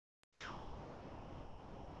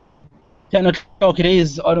10 o'clock. It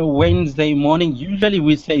is on a Wednesday morning. Usually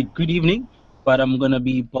we say good evening, but I'm going to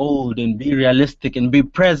be bold and be realistic and be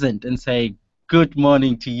present and say good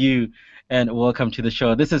morning to you and welcome to the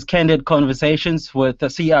show. This is Candid Conversations with the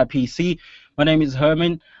CIPC. My name is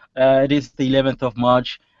Herman. It is the 11th of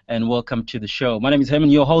March and welcome to the show. My name is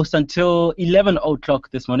Herman, your host until 11 o'clock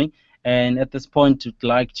this morning. And at this point, I'd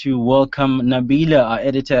like to welcome Nabila, our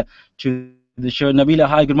editor, to the show. Nabila,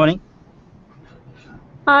 hi, good morning.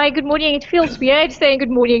 Hi, good morning. It feels weird saying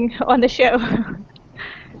good morning on the show.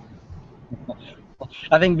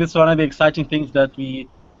 I think this is one of the exciting things that we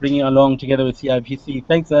bringing along together with CIPC.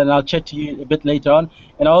 Thanks, and I'll chat to you a bit later on.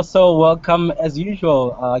 And also welcome, as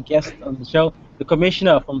usual, our guest on the show, the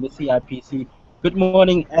Commissioner from the CIPC. Good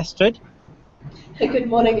morning, Astrid. Good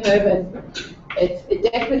morning, Herman. It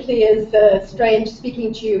definitely is strange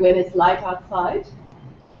speaking to you when it's light outside,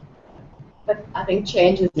 but I think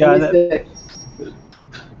change is always good.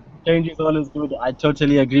 Change is always good. I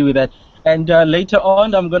totally agree with that. And later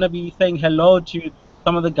on, I'm going to be saying hello to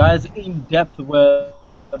some of the guys in depth.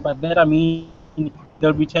 By that I mean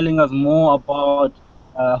they'll be telling us more about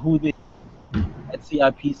who they at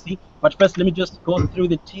CIPC. But first, let me just go through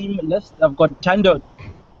the team list. I've got Tando.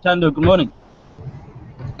 Tando, good morning.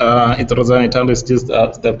 It's Rosani. Tando is still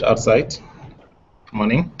stepped outside. Good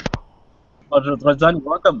morning. Rosani,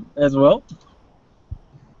 welcome as well.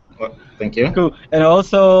 Well, thank you. Cool. And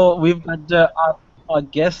also, we've got our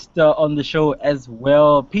guest on the show as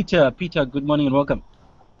well, Peter. Peter, good morning and welcome.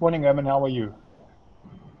 Morning, Herman. How are you?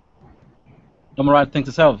 I'm all right. Thanks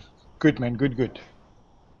yourself. Good, man. Good.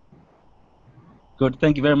 Good.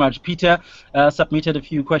 Thank you very much. Peter submitted a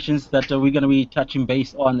few questions that we're going to be touching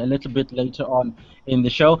base on a little bit later on in the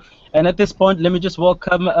show. And at this point, let me just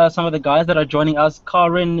welcome some of the guys that are joining us.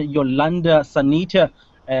 Karen, Yolanda, Sanita,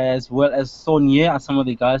 as well as Sonia are some of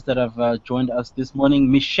the guys that have joined us this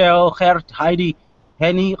morning. Michelle, Gert, Heidi,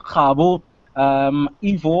 Henny, Khabo,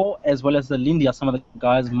 Ivo, as well as Lindy are some of the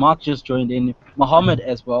guys. Mark just joined in, Mohammed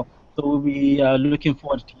as well. So we'll be looking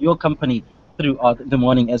forward to your company throughout the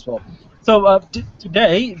morning as well. So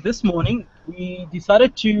today, this morning, we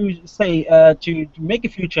decided to say to make a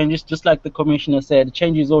few changes, just like the Commissioner said,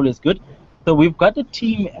 change is always good. So we've got a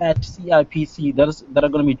team at CIPC that are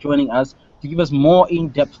going to be joining us to give us more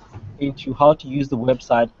in-depth into how to use the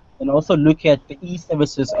website and also look at the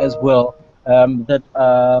e-services as well that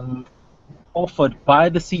offered by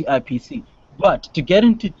the CIPC. But to get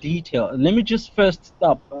into detail, let me just first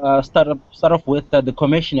start off with the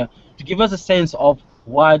Commissioner to give us a sense of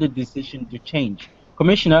why the decision to change.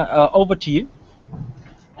 Commissioner, over to you.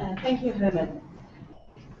 Thank you, Herman.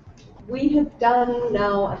 We have done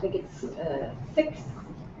now, I think it's 6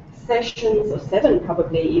 sessions, or 7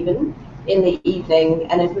 probably even, in the evening,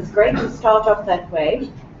 and it was great to start off that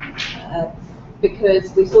way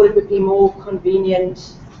because we thought it would be more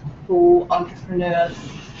convenient for entrepreneurs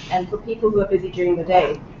and for people who are busy during the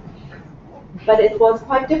day. But it was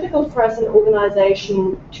quite difficult for us as an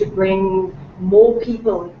organization to bring more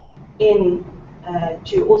people in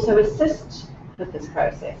to also assist with this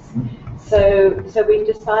process. So we've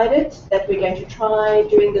decided that we're going to try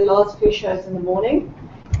doing the last few shows in the morning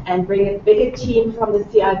and bring a bigger team from the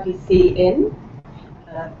CIPC in,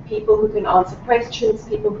 people who can answer questions,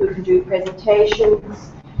 people who can do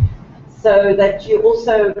presentations, so that you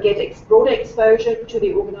also get broader exposure to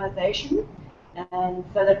the organization and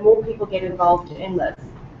so that more people get involved in this.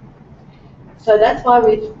 So that's why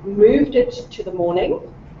we've moved it to the morning.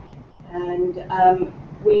 And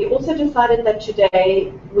we also decided that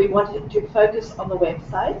today we wanted to focus on the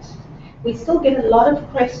website. We still get a lot of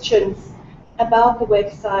questions about the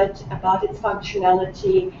website, about its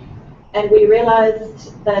functionality, and we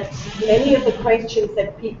realized that many of the questions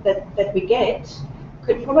that we get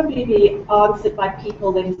could probably be answered by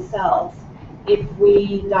people themselves if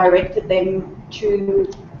we directed them to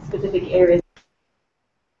specific areas.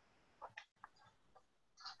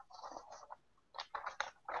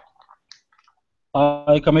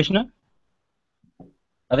 Commissioner?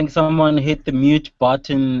 I think someone hit the mute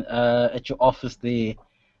button at your office there.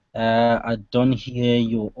 I don't hear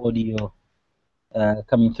your audio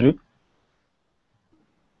coming through.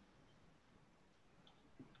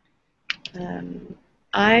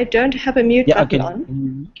 I don't have a mute button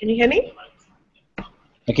on. Can you hear me?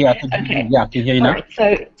 Okay, I can hear you now. All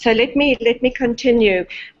right, so let me continue.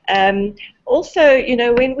 Also, you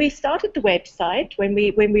know, when we started the website, when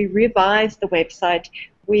we revised the website,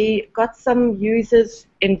 we got some users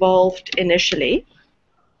involved initially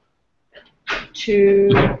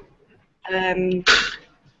to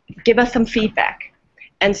give us some feedback.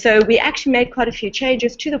 And so we actually made quite a few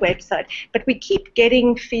changes to the website, but we keep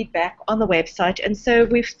getting feedback on the website, and so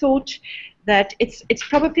we've thought that it's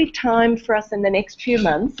probably time for us in the next few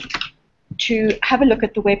months to have a look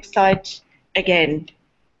at the website again.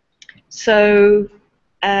 So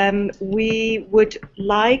we would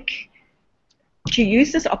like to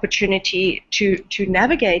use this opportunity to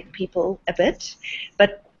navigate people a bit,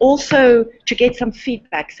 but also to get some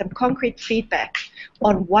feedback, some concrete feedback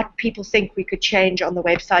on what people think we could change on the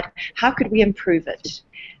website. How could we improve it?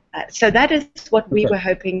 So that is what we were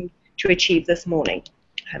hoping to achieve this morning,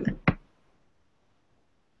 Herman.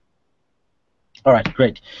 All right,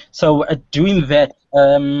 great. So doing that,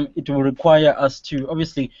 it will require us to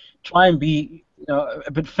obviously try and be a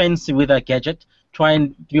bit fancy with our gadget, try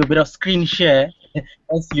and do a bit of screen share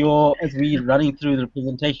as we're running through the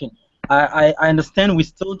presentation. I understand we're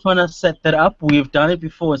still trying to set that up. We've done it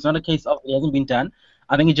before. It's not a case of it hasn't been done.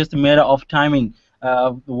 I think it's just a matter of timing.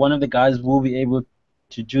 One of the guys will be able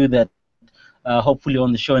to do that, hopefully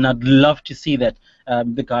on the show, and I'd love to see that,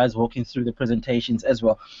 the guys walking through the presentations as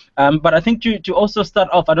well. But I think to also start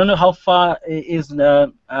off, I don't know how far is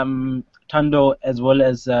Tando as well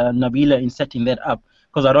as Nabila in setting that up,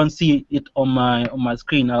 because I don't see it on my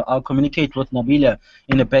screen. I'll communicate with Nabila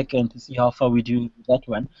in the back end to see how far we're doing with that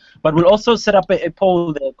one. But we'll also set up a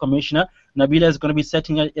poll there, Commissioner. Nabila is going to be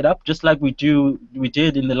setting it up just like we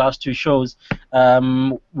did in the last two shows.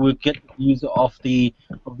 We'll get views of the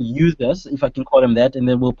users, if I can call them that, and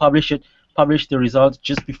then we'll publish the results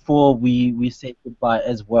just before we say goodbye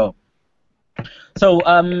as well. So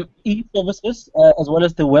e-services as well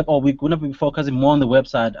as the web, or we're going to be focusing more on the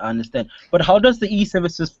website, I understand. But how does the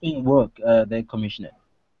e-services thing work, there, Commissioner?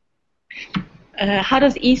 How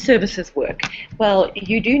does e-services work? Well,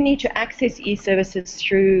 you do need to access e-services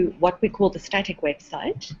through what we call the static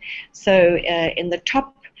website. So in the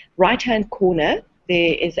top right-hand corner,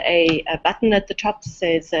 there is a button at the top that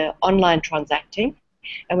says online transacting.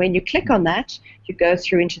 And when you click on that, you go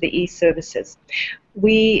through into the e-services.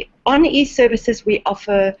 On e-services, we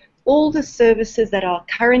offer all the services that are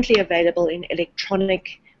currently available in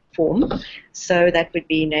electronic form. So that would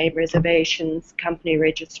be name reservations, company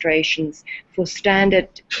registrations for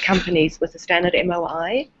standard companies with a standard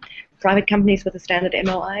MOI, private companies with a standard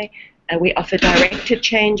MOI. We offer director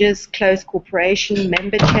changes, closed corporation,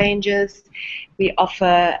 member changes. We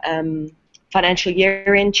offer financial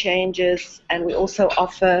year-end changes, and we also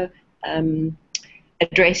offer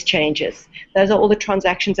address changes. Those are all the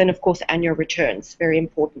transactions, and of course annual returns, very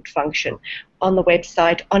important function on the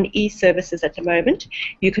website. On e-services at the moment,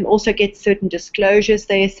 you can also get certain disclosures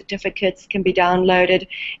there, certificates can be downloaded,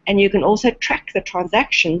 and you can also track the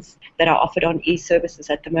transactions that are offered on e-services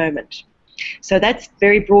at the moment. So that's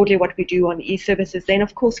very broadly what we do on e-services. Then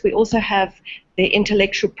of course we also have the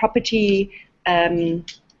intellectual property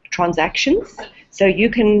transactions. So you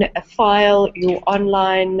can file your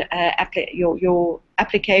online your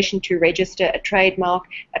application to register a trademark,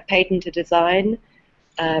 a patent, a design,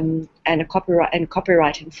 and a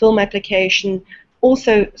copyright and film application,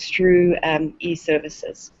 also through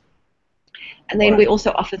e-services. And then we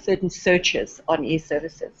also offer certain searches on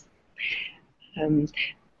e-services.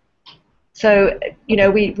 So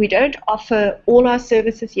we don't offer all our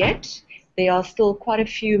services yet. There are still quite a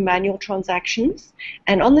few manual transactions,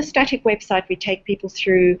 and on the static website we take people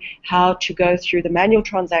through how to go through the manual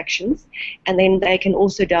transactions, and then they can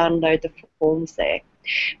also download the forms there.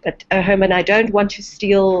 But Herman, I don't want to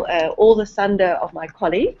steal all the thunder of my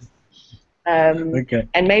colleagues, Okay.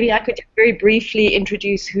 and maybe I could very briefly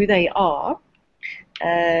introduce who they are.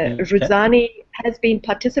 Rudzani has been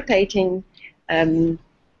participating in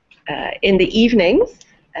the evenings,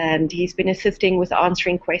 and he's been assisting with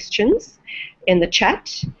answering questions in the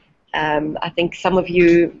chat. I think some of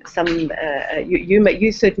you,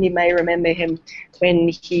 you certainly may remember him when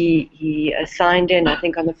he signed in, I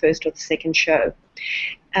think on the first or the second show.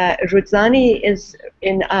 Rudzani is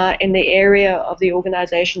in the area of the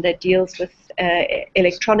organization that deals with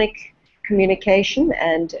electronic communication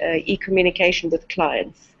and e-communication with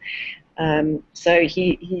clients. So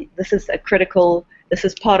this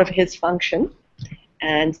is part of his function.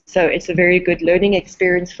 And so it's a very good learning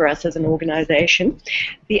experience for us as an organization.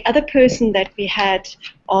 The other person that we had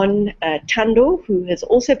on, Tando, who has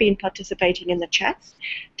also been participating in the chats.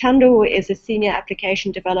 Tando is a senior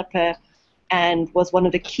application developer and was one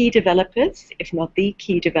of the key developers, if not the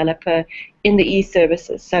key developer, in the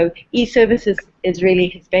e-services. So e-services is really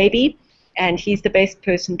his baby, and he's the best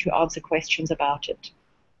person to answer questions about it.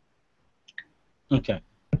 Okay.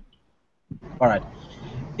 All right.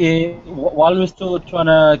 While we're still trying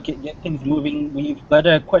to get things moving, we've got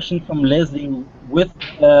a question from Leslie with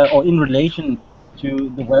or in relation to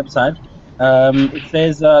the website. It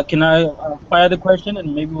says, can I fire the question,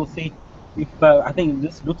 and maybe we'll see if I think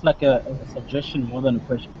this looks like a suggestion more than a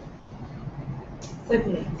question.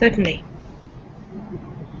 Certainly.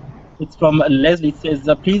 It's from Leslie. It says,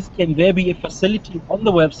 please, can there be a facility on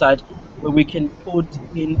the website where we can put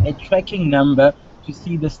in a tracking number to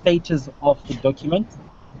see the status of the document?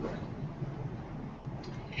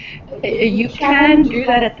 You can do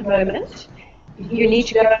that at the moment. You need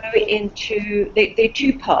to go into, there are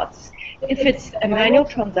two parts. If it's a manual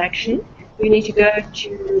transaction, you need to go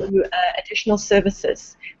to additional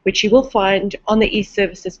services, which you will find on the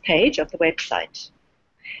e-services page of the website.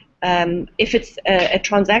 If it's a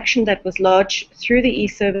transaction that was lodged through the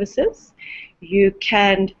e-services, you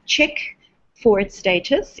can check for its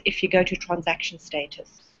status if you go to transaction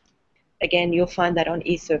status. Again, you'll find that on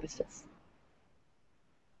e-services.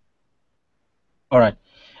 All right.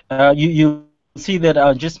 You see that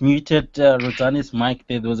I just muted Rosanne's mic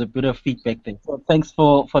there. There was a bit of feedback there. So thanks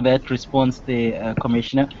for that response there,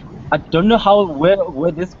 Commissioner. I don't know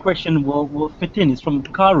where this question will fit in. It's from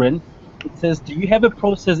Karen. It says, do you have a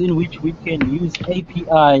process in which we can use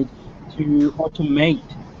API to automate?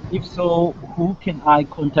 If so, who can I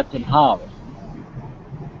contact and how?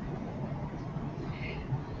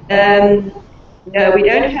 No, we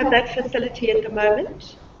don't have that facility at the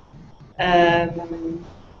moment.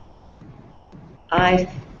 I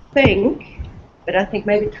think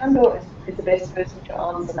maybe Tando is the best person to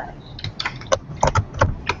answer that.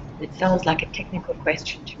 It sounds like a technical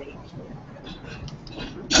question to me.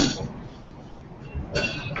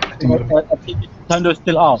 I think Tando is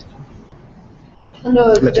still out.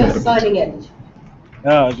 Tando is just signing in.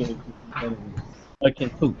 Oh, okay. Okay,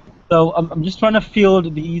 cool. So I'm just trying to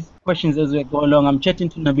field these questions as we go along. I'm chatting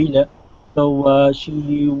to Nabila, so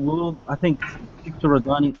she will, I think, speak to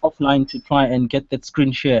Rodani offline to try and get that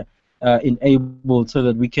screen share enabled so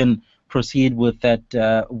that we can proceed with that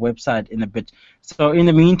website in a bit. So in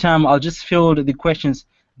the meantime, I'll just field the questions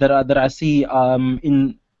that I see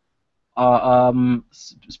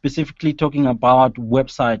specifically talking about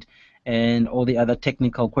website and all the other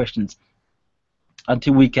technical questions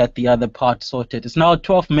until we get the other part sorted. It's now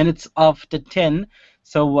 12 minutes after 10,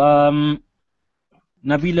 so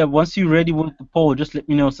Nabila, once you're ready with the poll, just let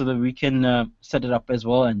me know so that we can set it up as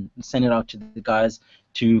well and send it out to the guys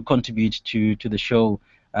to contribute to the show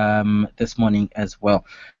this morning as well.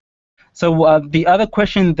 So the other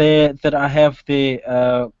question there that I have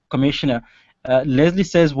there, Commissioner, Leslie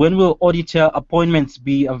says, when will auditor appointments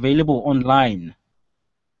be available online?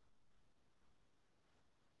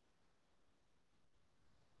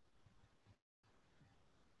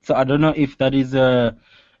 So I don't know if that is a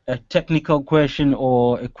technical question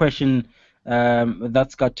or a question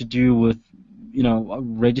that's got to do with, you know,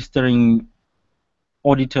 registering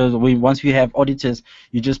auditors. Once you have auditors,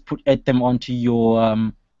 you just add them onto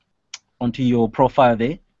your profile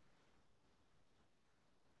there.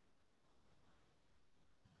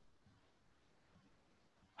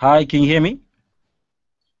 Hi, can you hear me?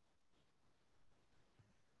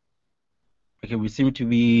 Okay, we seem to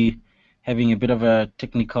be having a bit of a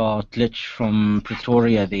technical glitch from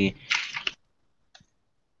Pretoria there.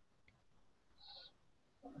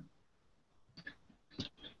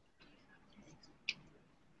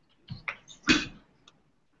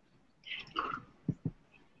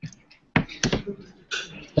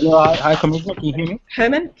 Hello, hi, Commissioner, can you hear me?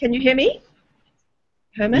 Herman, can you hear me?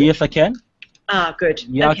 Herman? Yes, I can. Ah, good.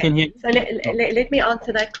 Yeah, okay. I can hear you. So let me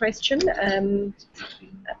answer that question.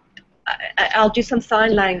 I'll do some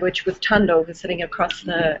sign language with Tando, who's sitting across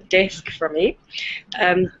the desk from me.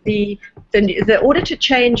 The auditor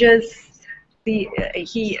changes, the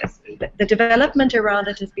development around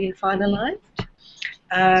it has been finalized.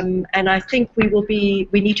 And I think we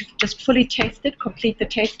need to just fully test it, complete the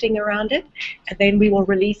testing around it, and then we will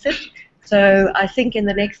release it. So I think in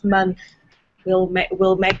the next month we'll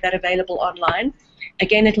make that available online.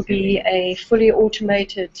 Again, it'll be a fully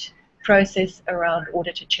automated process around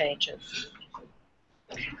auditor changes.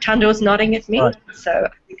 Tando's nodding at me, right. So I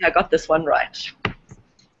think I got this one right.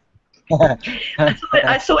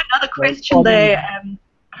 I saw another question there,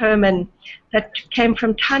 Herman, that came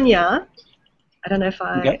from Tanya. I don't know if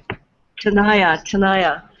okay.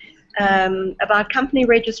 Tanaya, about company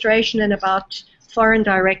registration and about foreign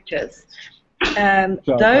directors.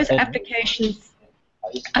 Those applications,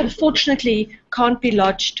 unfortunately, can't be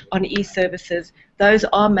lodged on e-services. Those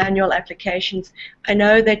are manual applications. I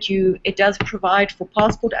know that it does provide for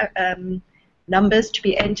passport numbers to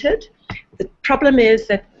be entered. The problem is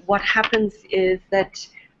that what happens is that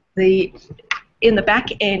in the back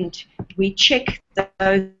end, we check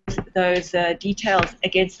those details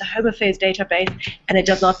against the Home Affairs database, and it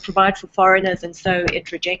does not provide for foreigners, and so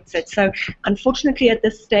it rejects it. So unfortunately at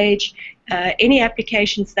this stage, any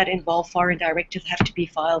applications that involve foreign directives have to be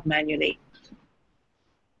filed manually.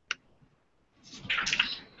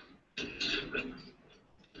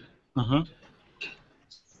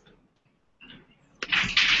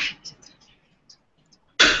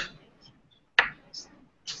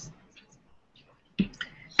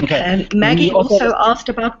 Okay. Maggie also asked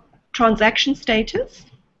about transaction status.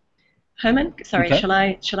 Herman, sorry, okay.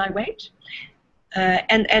 shall I wait?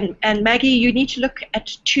 And Maggie, you need to look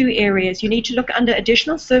at two areas. You need to look under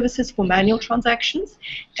additional services for manual transactions,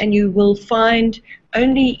 and you will find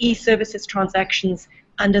only e-services transactions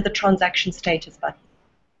under the transaction status button.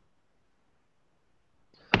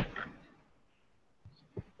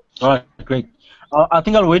 All right, great. I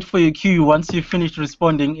think I'll wait for your cue once you've finished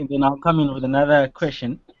responding, and then I'll come in with another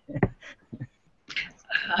question.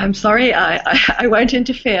 I'm sorry, I won't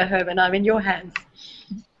interfere, Herman. I'm in your hands.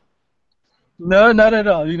 No, not at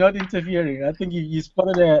all. You're not interfering. I think you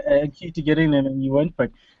spotted a key to get in and you went for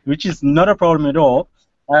it, which is not a problem at all.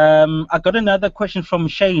 I got another question from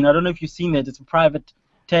Shane. I don't know if you've seen it. It's a private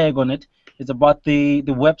tag on it. It's about the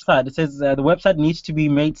website. It says the website needs to be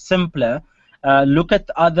made simpler. Look at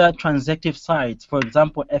other transactive sites, for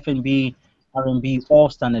example, FNB, RMB,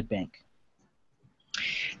 or Standard Bank.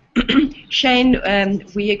 Shane,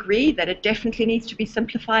 we agree that it definitely needs to be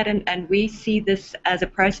simplified, and we see this as a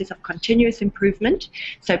process of continuous improvement.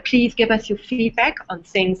 So please give us your feedback on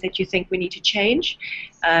things that you think we need to change.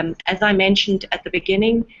 As I mentioned at the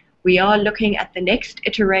beginning, we are looking at the next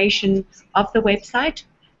iteration of the website.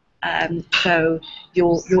 So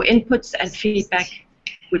your inputs and feedback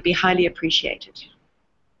would be highly appreciated.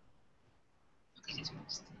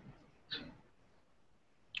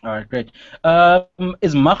 All right, great.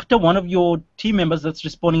 Is Magda one of your team members that's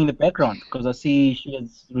responding in the background? Because I see she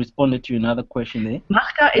has responded to another question there.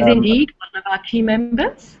 Magda is indeed one of our team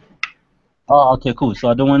members. Oh, okay, cool. So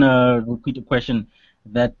I don't want to repeat a question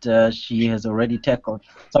that she has already tackled.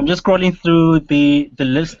 So I'm just scrolling through the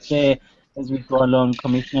list there as we go along.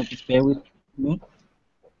 Commissioner, just bear with me.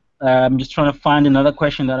 I'm just trying to find another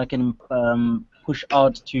question that I can push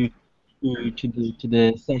out to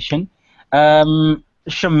the session.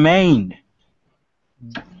 Charmaine,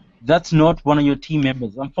 that's not one of your team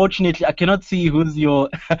members. Unfortunately, I cannot see who's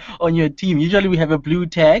on your team. Usually we have a blue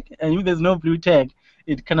tag, and if there's no blue tag,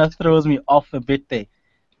 it kind of throws me off a bit there.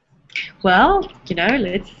 Well, you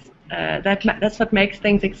know, that's what makes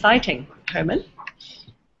things exciting, Herman.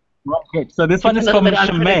 Okay, so this one is from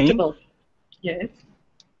Charmaine. Yes.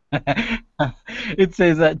 It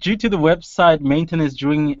says that due to the website maintenance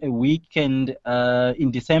during a weekend in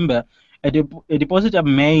December, a deposit I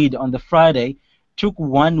made on the Friday took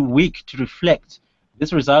 1 week to reflect.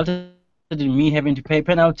 This resulted in me having to pay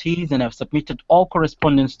penalties, and I've submitted all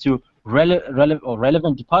correspondence to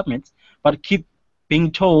relevant departments, but keep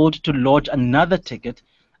being told to lodge another ticket.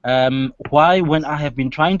 Why, when I have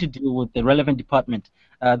been trying to deal with the relevant department,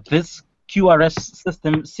 this QRS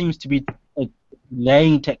system seems to be a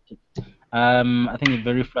delaying tactic. I think it's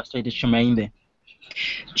very frustrated, Charmaine there.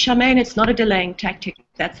 Charmaine, it's not a delaying tactic.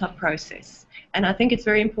 That's our process. And I think it's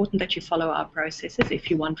very important that you follow our processes if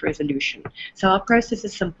you want resolution. So our process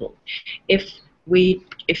is simple. If you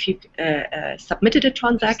submitted a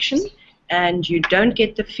transaction and you don't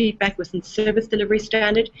get the feedback within service delivery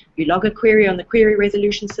standard, you log a query on the query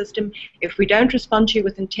resolution system. If we don't respond to you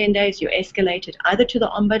within 10 days, you escalate it either to the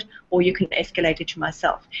Ombud or you can escalate it to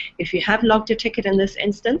myself. If you have logged a ticket in this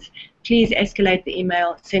instance, please escalate the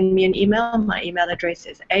email. Send me an email. My email address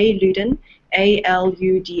is aludin,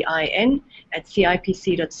 ALUDIN,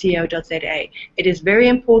 @cipc.co.za. It is very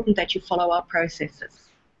important that you follow our processes.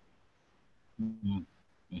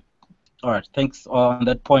 All right, thanks on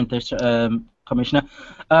that point, Commissioner.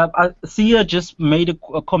 I see you just made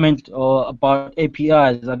a comment about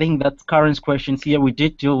APIs. I think that's Karen's question. See, we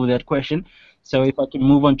did deal with that question. So if I can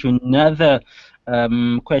move on to another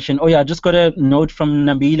question. Oh yeah, I just got a note from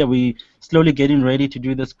Nabila. We're slowly getting ready to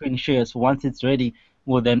do the screen share. So once it's ready,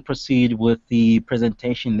 we'll then proceed with the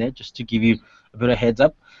presentation there, just to give you a bit of heads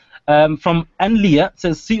up. From Anlia, it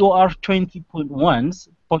says COR 20.1s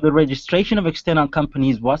for the registration of external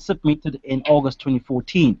companies was submitted in August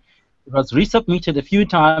 2014. It was resubmitted a few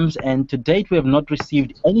times, and to date we have not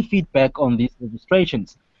received any feedback on these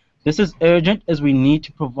registrations. This is urgent as we need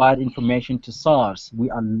to provide information to SARS. We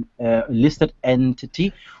are a listed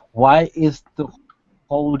entity. Why is the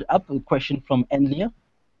hold up? A question from Anlia.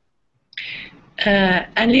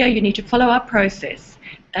 Anlia, you need to follow our process.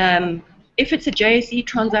 if it's a JSE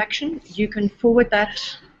transaction, you can forward that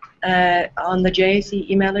on the JSE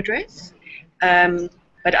email address.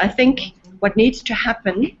 But I think what needs to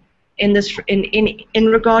happen in this, in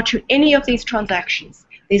regard to any of these transactions,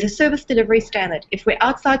 there's a service delivery standard. If we're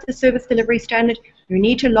outside the service delivery standard, you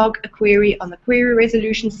need to log a query on the query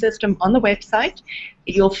resolution system on the website.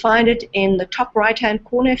 You'll find it in the top right-hand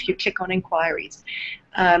corner if you click on inquiries.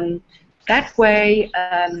 That way,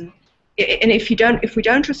 and if we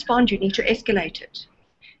don't respond, you need to escalate it.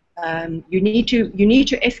 You need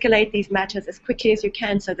to escalate these matters as quickly as you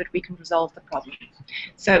can so that we can resolve the problem.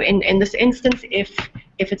 So in this instance, if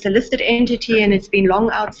it's a listed entity and it's been long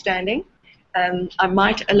outstanding, I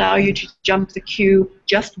might allow you to jump the queue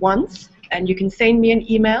just once, and you can send me an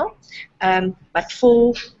email. But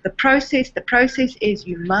for the process is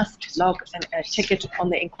you must log a ticket on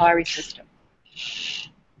the inquiry system.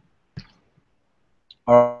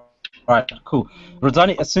 All right, cool.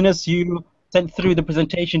 Rozani, as soon as you send through the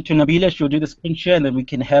presentation to Nabila, she'll do the screen share, and then we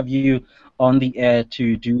can have you on the air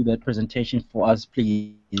to do that presentation for us,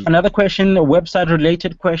 please. Another question, a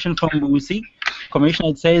website-related question from Lucy. Commissioner,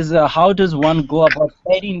 it says, how does one go about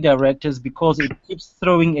adding directors because it keeps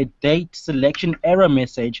throwing a date selection error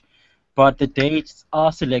message, but the dates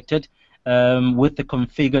are selected with the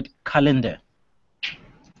configured calendar?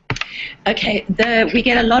 Okay, we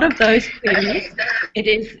get a lot of those queries. It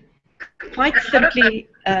is quite simply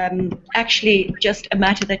actually just a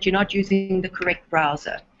matter that you're not using the correct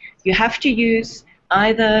browser. You have to use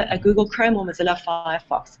either a Google Chrome or Mozilla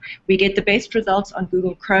Firefox. We get the best results on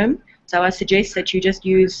Google Chrome, so I suggest that you just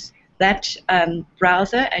use that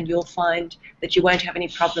browser and you'll find that you won't have any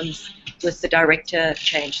problems with the director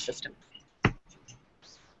change system.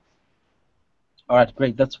 All right,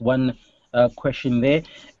 great. That's one question there.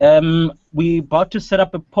 We're about to set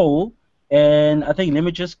up a poll, and I think let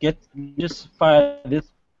me just fire this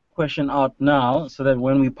question out now so that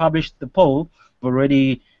when we publish the poll, we've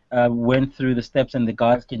already went through the steps and the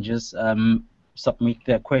guys can just submit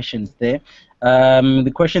their questions there.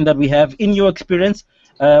 The question that we have, in your experience,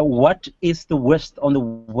 what is the worst on the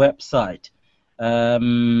website?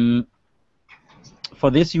 For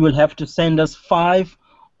this, you will have to send us 5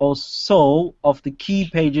 or so of the key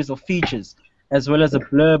pages or features, as well as a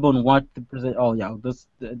blurb on what the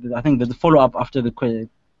I think the follow-up after the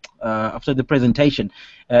presentation.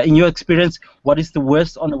 In your experience, what is the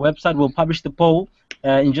worst on the website? We'll publish the poll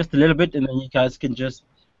in just a little bit, and then you guys can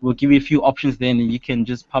we'll give you a few options then, and you can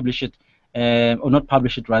just publish it, or not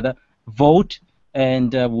publish it rather, vote,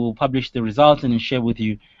 and we'll publish the results and then share with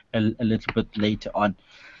you a little bit later on.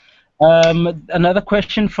 Another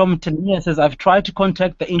question from Tania says, I've tried to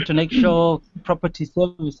contact the Intellectual Property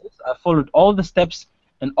Services. I followed all the steps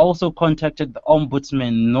and also contacted the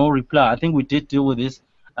Ombudsman. No reply. I think we did deal with this.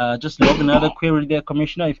 Just log another query there,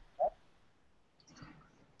 Commissioner.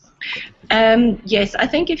 Yes, I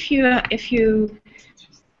think if you're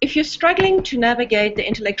struggling to navigate the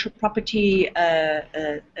intellectual property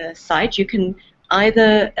site, you can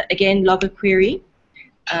either again log a query.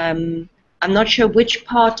 I'm not sure which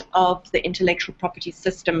part of the intellectual property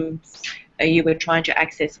systems you were trying to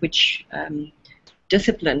access, which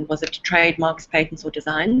discipline, was it trademarks, patents, or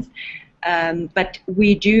designs? But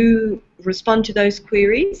we do respond to those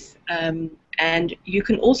queries, and you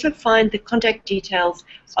can also find the contact details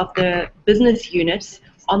of the business units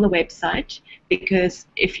on the website, because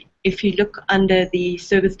if you look under the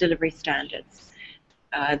service delivery standards,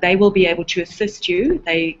 they will be able to assist you.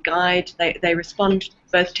 They guide, they respond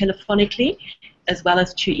both telephonically as well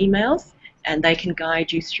as to emails, and they can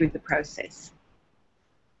guide you through the process.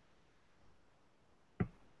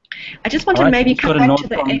 I just want to maybe come back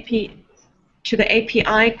to the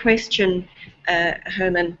API question,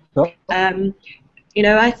 Herman. Sure. You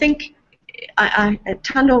know, I think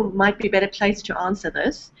Thando might be a better place to answer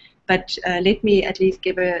this, but let me at least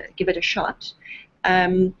give it a shot.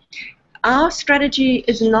 Our strategy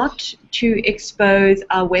is not to expose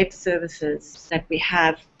our web services that we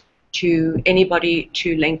have to anybody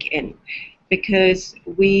to link in, because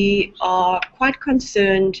we are quite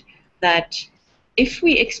concerned that if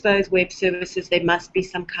we expose web services, there must be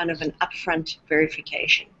some kind of an upfront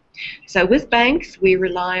verification. So with banks, we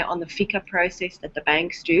rely on the FICA process that the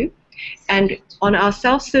banks do, and on our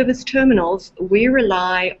self-service terminals, we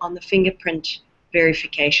rely on the fingerprint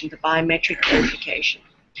verification, the biometric verification.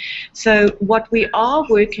 So what we are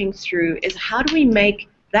working through is how do we make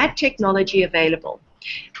that technology available.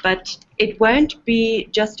 But it won't be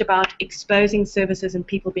just about exposing services and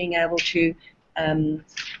people being able to, on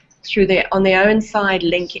their own side,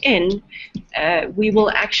 link in. We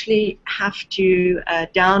will actually have to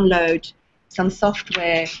download some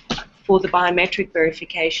software for the biometric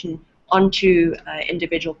verification onto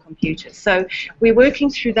individual computers. So we're working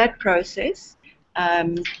through that process.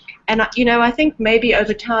 And I think maybe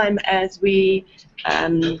over time, as we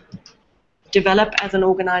develop as an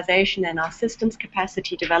organization and our systems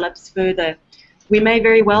capacity develops further, we may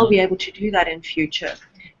very well be able to do that in future.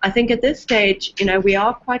 I think at this stage, we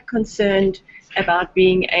are quite concerned about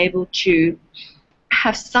being able to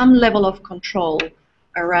have some level of control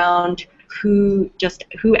around who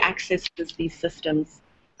accesses these systems,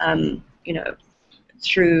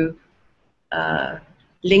 through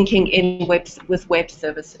linking in with web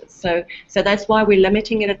services. So that's why we're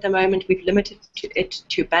limiting it at the moment. We've limited it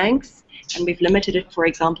to banks, and we've limited it, for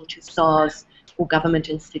example, to SARS or government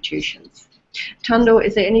institutions. Thando,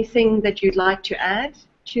 is there anything that you'd like to add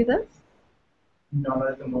to this? No,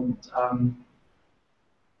 at the moment.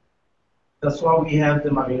 That's why we have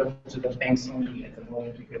them available to the banks only at the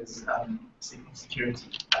moment, because security.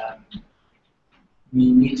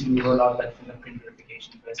 We need to roll out that fingerprint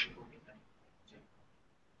verification first before we can.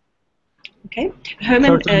 Okay,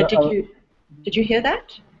 Herman, did you hear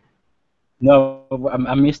that? No,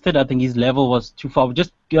 I missed it. I think his level was too far.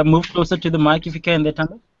 Just move closer to the mic if you can, there,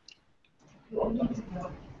 Thando.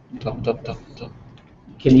 Talk.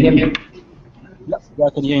 Can you hear me? Yeah, I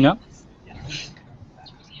can hear you now.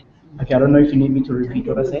 Okay, I don't know if you need me to repeat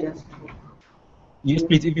what I said. Yes,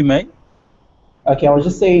 please, if you may. Okay, I was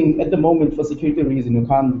just saying, at the moment, for security reasons, we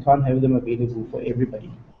can't have them available for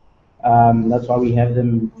everybody. That's why we have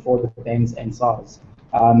them for the banks and SARS.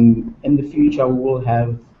 In the future, we will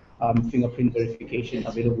have fingerprint verification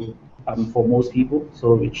available for most people,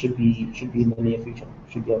 so it should be in the near future.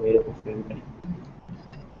 It should be available for everybody.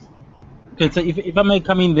 Okay, so if I may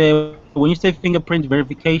come in there, when you say fingerprint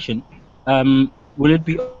verification, will it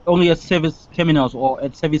be only at service terminals or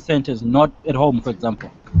at service centers, not at home, for example?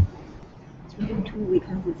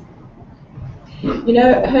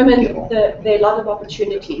 Herman, there are a lot of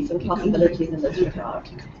opportunities and possibilities in this regard.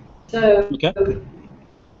 So okay.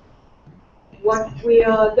 What we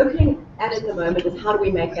are looking at the moment is how do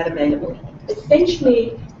we make that available.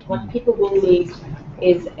 Essentially, what people will need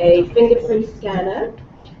is a fingerprint scanner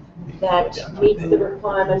that meets the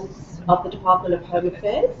requirements of the Department of Home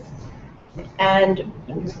Affairs, and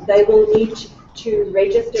they will need to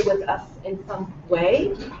register with us in some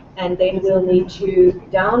way, and then we'll need to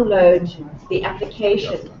download the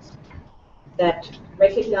application that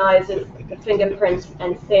recognizes the fingerprints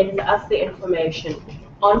and sends us the information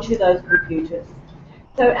onto those computers.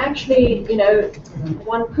 So actually,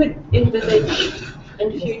 one could envisage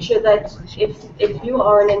in future that if you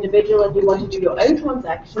are an individual and you want to do your own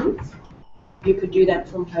transactions, you could do that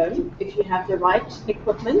from home if you have the right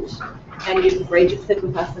equipment and you've registered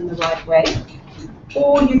with us in the right way.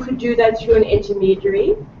 Or you could do that through an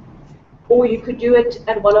intermediary, or you could do it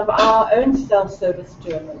at one of our own self-service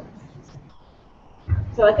terminals.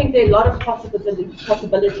 So I think there are a lot of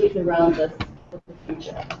possibilities around this for the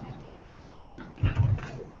future.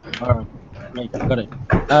 All right, great, got it.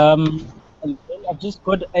 I've just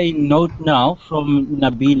got a note now from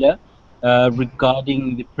Nabila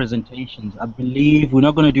regarding the presentations. I believe we're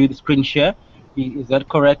not going to do the screen share. Is that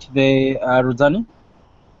correct there, Rozani?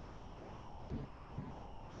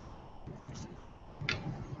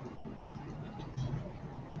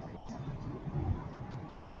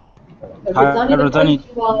 Rozani.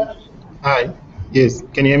 Hi. Yes.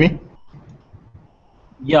 Can you hear me?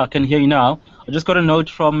 Yeah, I can hear you now. I just got a note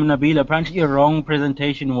from Nabila. Apparently, a wrong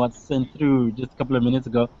presentation was sent through just a couple of minutes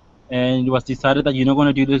ago, and it was decided that you're not going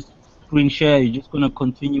to do this screen share. You're just going to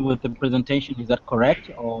continue with the presentation. Is that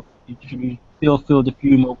correct, or should we still field a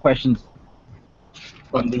few more questions?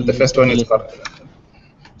 The first one is correct.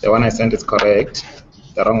 The one I sent is correct.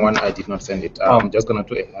 The wrong one, I did not send it. I'm just going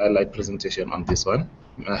to do a highlight presentation on this one,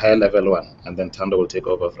 a high-level one, and then Thando will take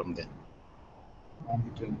over from there.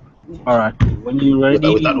 All right. When you're ready,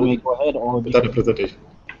 you may go ahead. Or without the presentation.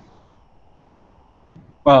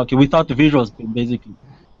 Oh, okay, without the visuals, basically.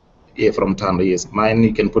 Yeah, from Thando, yes. Mine,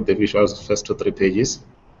 you can put the visuals first to 3 pages,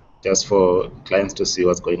 just for clients to see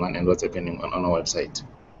what's going on and what's happening on our website.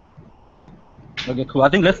 Okay, cool. I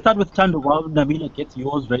think let's start with Thando while Nabila gets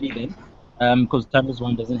yours ready then, because Thando's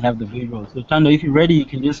one doesn't have the visuals. So Thando, if you're ready, you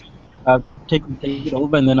can just take it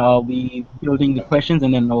over, and then I'll be building the questions,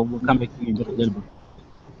 and then we'll come back to you in just a little bit.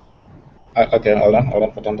 Okay, hold on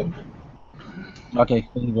for Thando. Okay,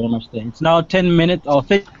 thank you very much. Then it's now 10 minutes or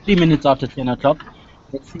 30 minutes after 10 o'clock.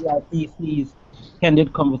 The CIPC's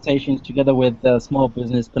Candid Conversations together with Small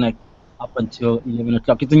Business Connect up until 11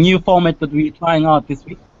 o'clock. It's a new format that we're trying out this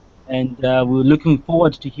week, and we're looking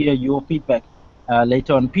forward to hear your feedback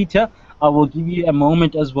later on. Peter, I will give you a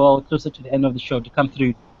moment as well, closer to the end of the show, to come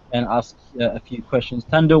through and ask a few questions.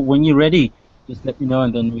 Thando, when you're ready, just let me know,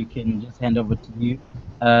 and then we can just hand over to you,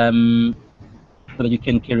 so that you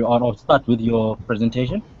can carry on or start with your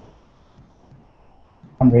presentation.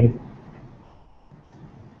 I'm ready.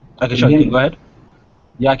 Okay, sure. You can go ahead.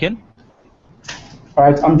 Yeah, I can. All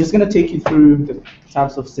right, I'm just going to take you through the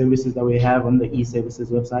types of services that we have on the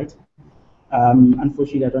eServices website.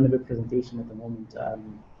 Unfortunately, I don't have a presentation at the moment,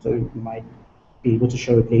 so we might be able to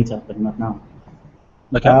show it later, but not now.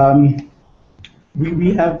 Okay.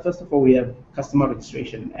 We have, first of all, we have customer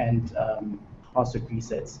registration and password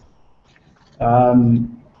resets.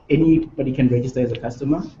 Anybody can register as a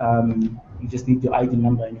customer. You just need your ID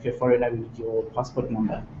number, and if you're a foreigner, you need your passport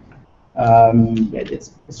number.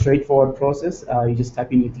 It's a straightforward process. You just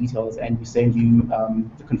type in your details, and we send you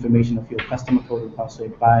the confirmation of your customer code and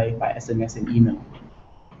password by SMS and email.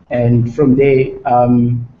 And from there,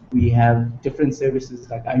 we have different services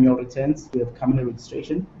like annual returns. We have company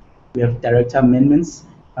registration. We have director amendments,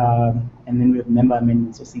 and then we have member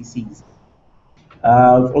amendments or CCs.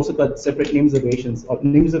 We've also got separate name reservations.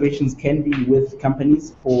 Name reservations can be with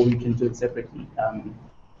companies, or you can do it separately.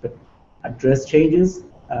 But address changes,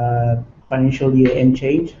 financial year end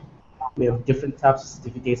change. We have different types of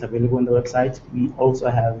certificates available on the website. We also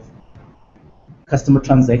have customer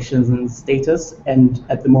transactions and status, and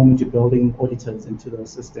at the moment we're building auditors into the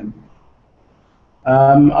system.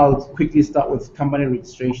 I'll quickly start with company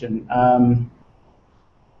registration.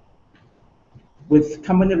 With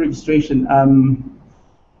company registration,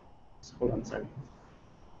 hold on, sorry.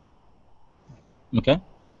 Okay.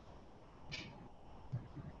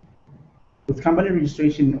 With company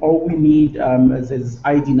registration, all we need is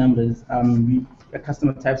ID numbers. A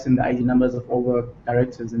customer types in the ID numbers of all the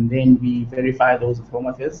directors, and then we verify those with Home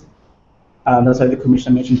Affairs. That's why the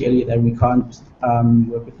Commissioner mentioned earlier that we can't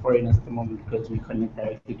work with foreigners at the moment because we connect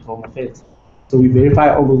directly to Home Affairs. So we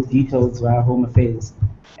verify all those details via Home Affairs,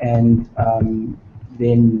 and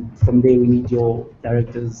then from there we need your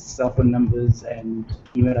directors' cell phone numbers and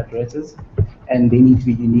email addresses, and they need to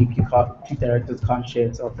be unique. Two directors can't share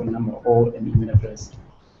a cell phone number or an email address,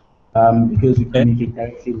 because we communicate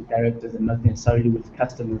directly with directors and not necessarily with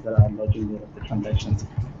customers that are lodging the transactions.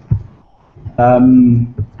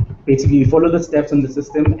 Basically, you follow the steps on the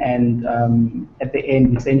system, and at the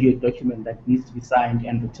end, we send you a document that needs to be signed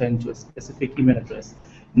and returned to a specific email address.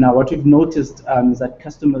 Now, what we've noticed is that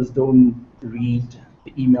customers don't read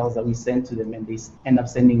the emails that we send to them, and they end up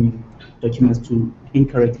sending documents to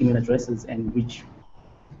incorrect email addresses, and which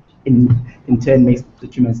in turn makes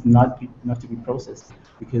documents not to be processed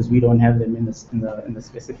because we don't have them in the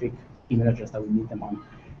specific email address that we need them on.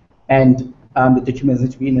 And the documents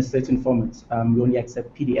need to be in a certain format. We only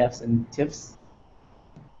accept PDFs and TIFFs.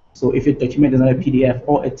 So if your document is not a PDF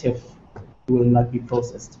or a TIFF, it will not be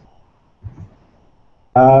processed.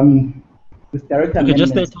 With direct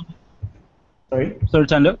amendments. Sorry,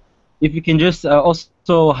 Thando, if you can just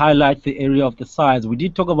also highlight the area of the size. We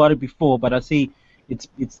did talk about it before, but I see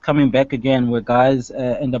it's coming back again, where guys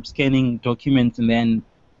end up scanning documents and then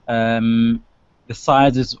the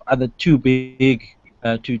size is either too big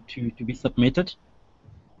to be submitted.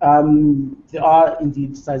 There are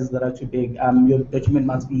indeed sizes that are too big. Your document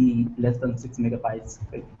must be less than 6 megabytes.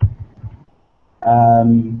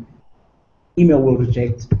 Email will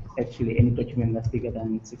reject actually any document that's bigger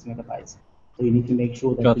than 6 megabytes. So you need to make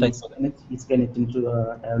sure that you scan it into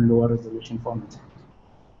a lower resolution format.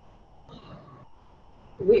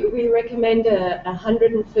 We recommend a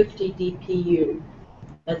 150 DPU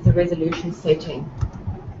as the resolution setting.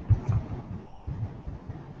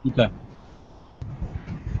 Okay.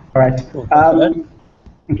 All right.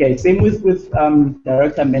 Okay. Same with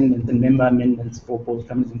direct amendments and member amendments for both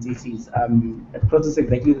companies and CCs. The process is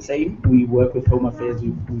exactly the same. We work with Home Affairs.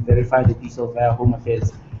 We verify the details via Home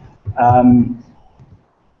Affairs.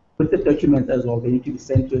 With the documents as well, they need to be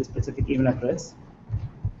sent to a specific email address.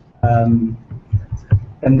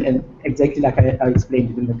 And exactly like I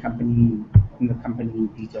explained it in the company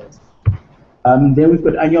details. Then we've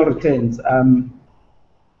got annual returns.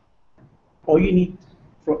 All you need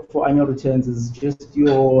for annual returns is just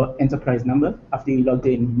your enterprise number. After you logged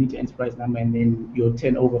in, you need your enterprise number and then your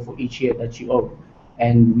turnover for each year that you owe.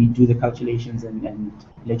 And we do the calculations and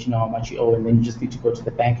let you know how much you owe, and then you just need to go to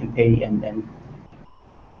the bank and pay and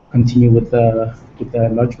continue with the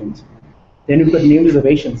lodgement. Then we've got name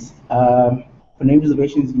reservations. For name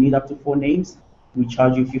reservations, you need up to 4 names. We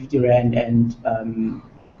charge you 50 Rand and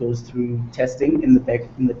goes through testing in the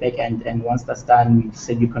back end, and once that's done, we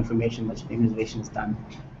send you confirmation that your name reservation is done.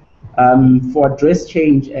 For address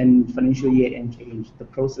change and financial year end change, the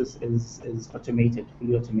process is automated,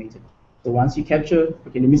 fully automated. So once you capture,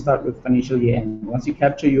 okay, let me start with financial year end. Once you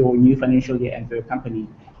capture your new financial year end for your company,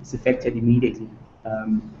 it's effected immediately.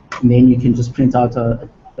 And then you can just print out a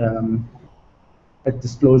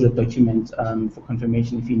disclosure document for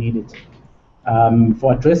confirmation if you need it.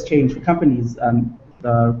 For address change for companies,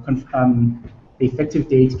 the effective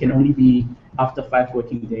date can only be after 5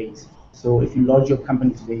 working days. So if you lodge your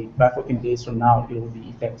company today, 5 working days from now, it will be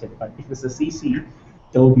effected. But if it's a CC,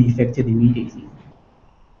 it will be effected immediately.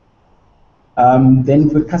 Then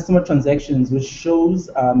for customer transactions, which shows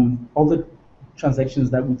all the transactions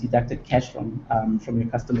that we deducted cash from your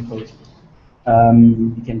customer code.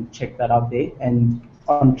 You can check that out there. And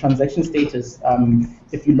on transaction status,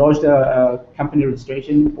 if you lodged a company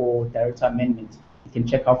registration or director amendment, you can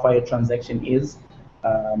check how far your transaction is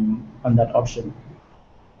on that option.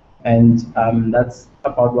 And that's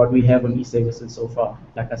about what we have on e-services so far.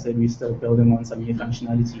 Like I said, we're still building on some new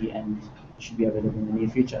functionality and it should be available in the near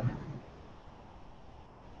future.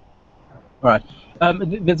 All right.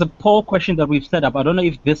 There's a poll question that we've set up. I don't know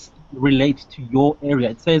if this relates to your area.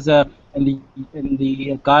 It says, in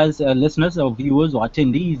the guys, listeners or viewers or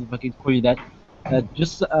attendees, if I can call you that,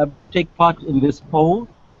 just take part in this poll.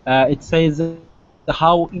 It says,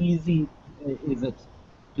 how easy is it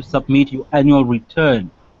to submit your annual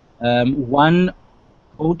return? One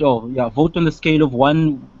vote, vote on the scale of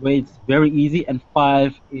 1 where it's very easy and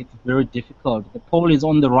 5 it's very difficult. The poll is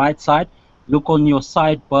on the right side. Look on your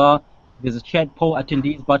sidebar. There's a chat poll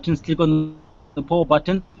attendees button. Click on the poll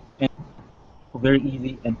button and for very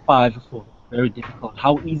easy and 5 for very difficult.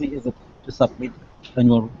 How easy is it to submit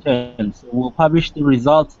annual return? So we'll publish the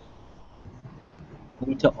results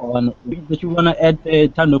later on. That you want to add there,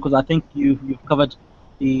 Tando, because I think you've covered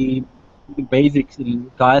the basics.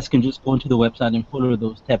 And guys can just go onto the website and follow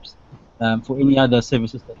those steps for any other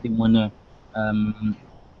services that they want to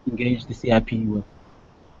engage the CIP with.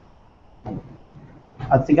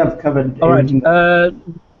 I think I've covered everything. All right.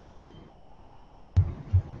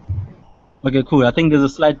 Okay, cool. I think there's a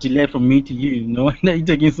slight delay from me to you. It's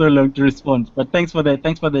taking so long to respond. But thanks for that.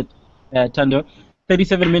 Thanks for that, Tando.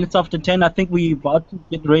 37 minutes after 10. I think we're about to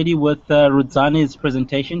get ready with Rudzani's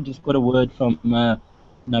presentation. Just got a word from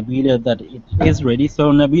Nabila that it is ready.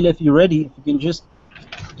 So Nabila, if you're ready, if you can just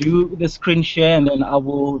do the screen share, and then I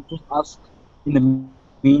will just ask in the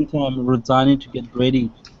meantime Rudzani to get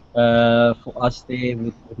ready for us there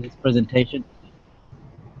with this presentation.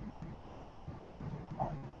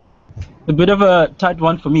 A bit of a tight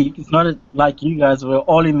one for me. It's not like you guys were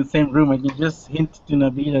all in the same room and you just hint to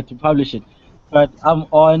Nabila to publish it. But I'm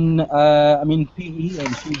in PE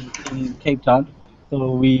and she's in Cape Town,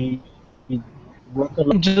 so we work a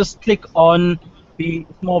lot. Just click on the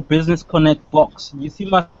Small Business Connect box. You see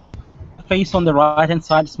my face on the right hand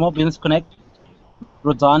side, Small Business Connect,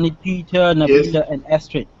 Rudzani, Peter, Nabila, yes, and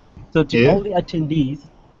Astrid. So to all the attendees,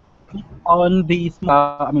 click on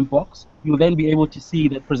the box. You'll then be able to see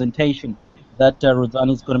the presentation that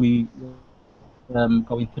Rudzani is going to be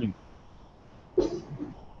going through.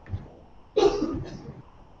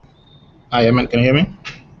 Hi, Eman, can you hear me?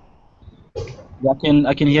 Yeah,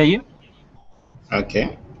 I can hear you.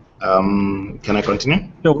 Okay. Can I continue?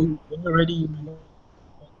 So when you're ready,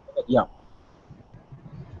 yeah.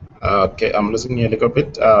 Okay, I'm losing you a little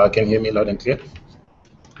bit. Can you hear me loud and clear?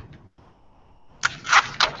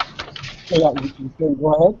 Yeah, you can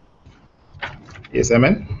go ahead. Yes,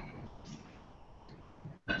 Eman.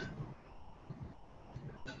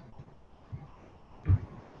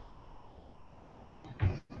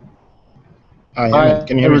 Hi,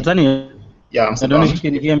 can you hear me? Rudzani, yeah, I'm still I don't know if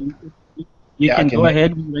you can hear me. You can go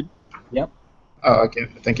ahead. Yep. Oh, okay.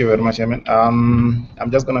 Thank you very much, Eman. I'm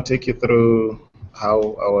just going to take you through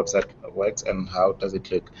how our website works and how does it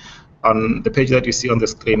look. On the page that you see on the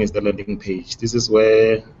screen is the landing page. This is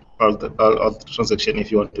where all the transaction,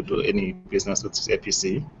 if you want to do any business with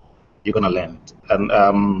CIPC, you're going to land.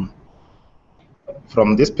 And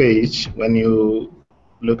from this page, when you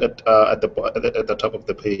look at the top of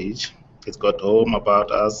the page, it's got home,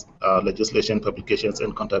 about us, legislation, publications,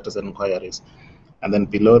 and contactors and inquiries. And then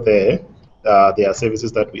below there are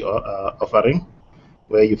services that we are offering,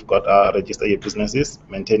 where you've got register your businesses,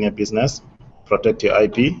 maintain your business, protect your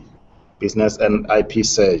IP, business and IP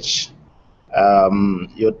search.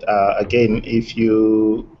 Again, if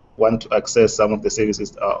you want to access some of the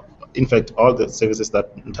services, in fact, all the services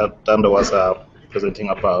that Tando was presenting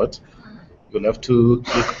about, you'll have to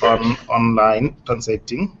click on online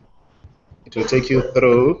transacting. It will take you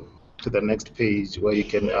through to the next page where you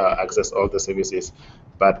can access all the services.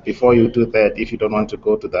 But before you do that, if you don't want to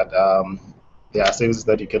go to that, there are services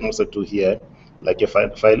that you can also do here, like your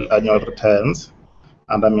file annual returns,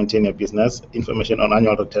 under maintain your business, information on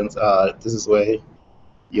annual returns. This is where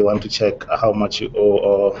you want to check how much you owe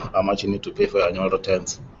or how much you need to pay for your annual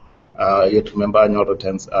returns. You have to remember annual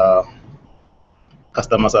returns.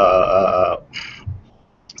 Customers are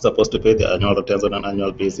supposed to pay their annual returns on an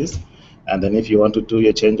annual basis. And then if you want to do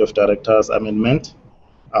your change of directors amendment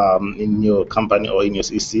in your company or in your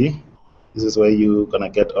CC, this is where you're going to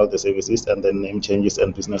get all the services, and then name changes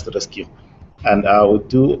and business rescue. And we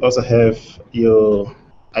do also have your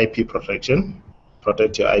IP protection,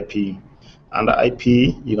 protect your IP. Under IP,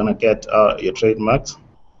 you're going to get your trademarks,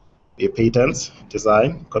 your patents,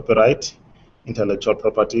 design, copyright, intellectual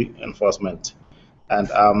property, enforcement.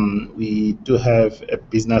 And we do have a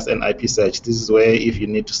business and IP search. This is where if you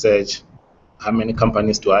need to search how many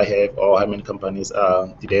companies do I have or how many companies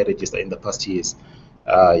did I register in the past years,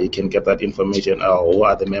 you can get that information, who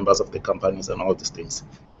are the members of the companies and all these things.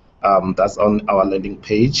 That's on our landing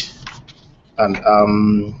page. And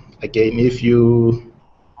again, if you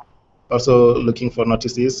also looking for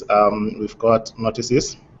notices, we've got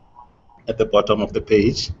notices at the bottom of the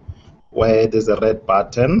page where there's a red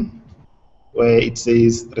button where it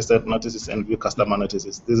says recent notices and view customer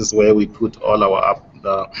notices. This is where we put all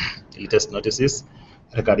the latest notices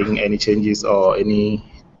regarding any changes or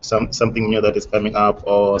something new that is coming up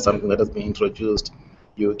or something that has been introduced.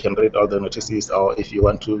 You can read all the notices, or if you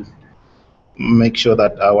want to make sure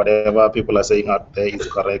that whatever people are saying out there is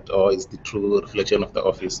correct or is the true reflection of the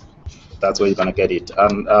office, that's where you're gonna get it.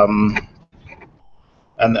 And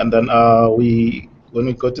then when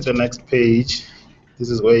we go to the next page, this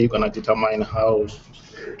is where you're gonna determine how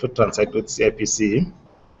to transact with CIPC.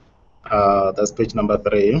 That's page number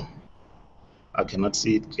 3. I cannot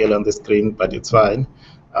see it clearly on the screen, but it's fine.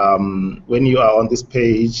 When you are on this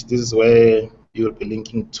page, this is where you will be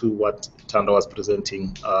linking to what Tando was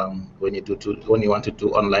presenting when you want to do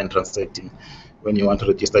online transacting, when you want to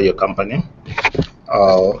register your company,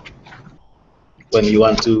 when you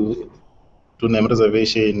want to do name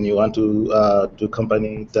reservation, you want to do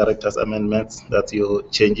company directors amendments, that's your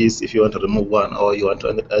changes if you want to remove one or you want to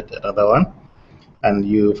add another one. And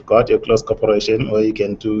you've got your closed corporation where you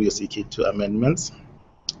can do your CK2 amendments.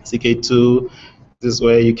 CK2, this is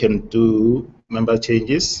where you can do member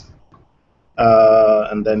changes.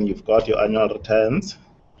 And then you've got your annual returns.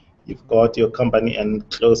 You've got your company and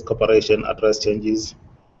closed corporation address changes.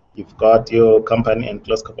 You've got your company and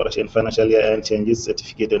closed corporation financial year end changes,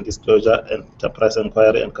 certificate and disclosure, enterprise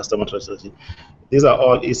inquiry, and customer transaction. These are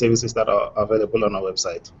all e-services that are available on our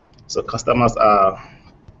website. So customers are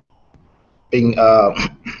being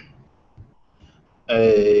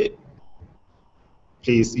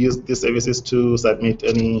please use these services to submit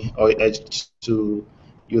any or to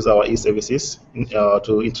use our e-services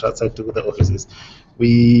to interact with the offices.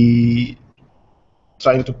 We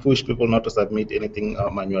trying to push people not to submit anything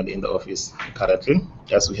manually in the office currently,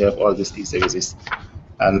 as we have all these e-services.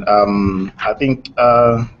 And I think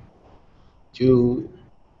I've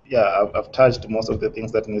touched most of the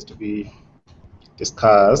things that needs to be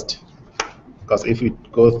discussed, because if we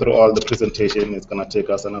go through all the presentation, it's going to take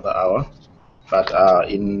us another hour. But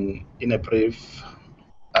in a brief,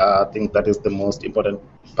 I think that is the most important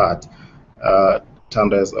part.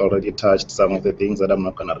 Tanda has already touched some of the things that I'm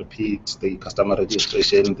not going to repeat, the customer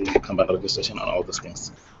registration, the company registration, and all those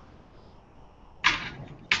things.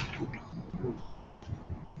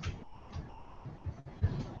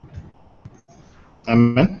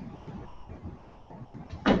 Amen.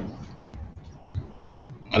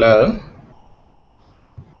 Hello?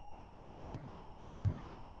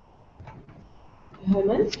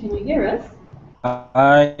 Herman, can you hear us?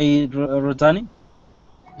 Hi, Rotani.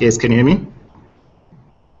 Yes, can you hear me?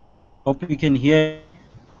 Hope you can hear.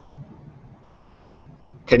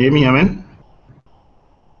 Can you hear me, Herman?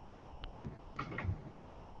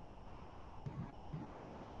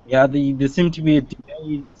 Yeah, there seems to be a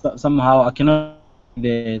delay somehow. I cannot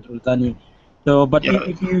hear the Rotani. So, but Yeah.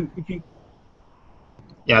 if you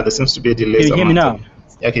Yeah, there seems to be a delay. can you hear me now?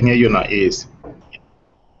 Yeah, I can hear you now. Yes.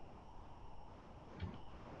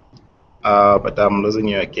 But I'm losing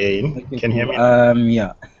you again. Okay, Can you hear me?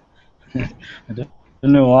 Yeah. I don't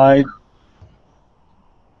know why.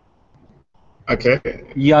 Okay.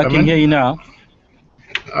 Yeah, I can hear you now.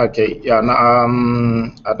 Okay. Yeah. Now,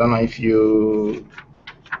 I don't know if you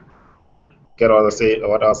get what I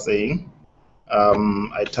was saying.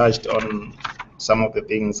 I touched on some of the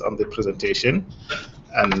things on the presentation,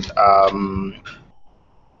 and I'm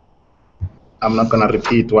not going to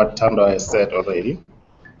repeat what Tando has said already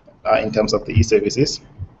in terms of the e-services.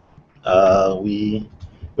 We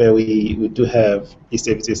do have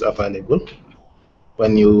e-services available,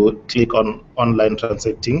 when you click on online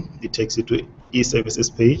transacting, it takes you to e-services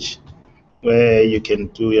page where you can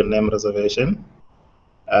do your name reservation.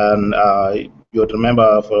 And you would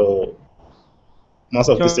remember for most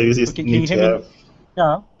of the services can need you to hear have. me?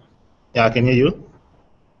 Yeah. Yeah, I can hear you.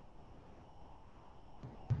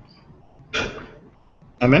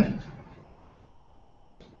 Amen.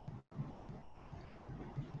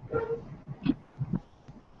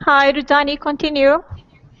 Hi, Rudani, continue.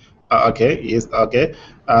 Okay, yes, okay.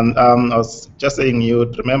 And I was just saying, you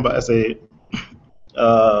would remember as a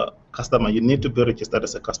customer, you need to be registered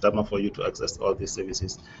as a customer for you to access all these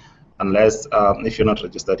services. Unless, if you're not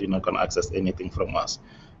registered, you're not going to access anything from us.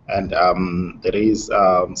 And there is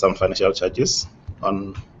some financial charges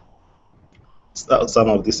on some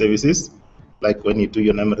of these services. Like when you do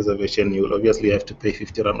your name reservation, you will obviously have to pay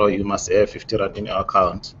 50 Rand, or you must have 50 Rand in your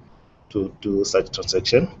account to do such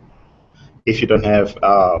transaction. If you don't have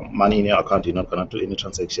money in your account, you're not going to do any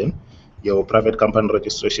transaction. Your private company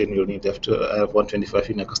registration, you'll need to have 125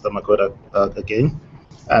 in your customer code again.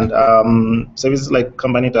 And services like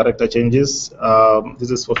company director changes,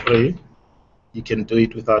 this is for free. You can do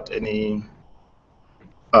it without any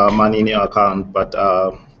money in your account, but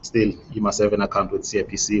still, you must have an account with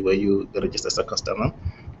CIPC where you register as a customer.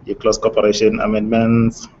 Your close corporation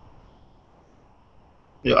amendments,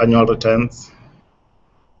 your annual returns.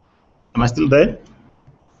 Am I still there?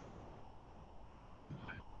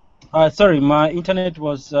 Sorry, my internet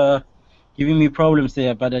was giving me problems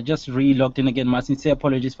there, but I just re-logged in again. My sincere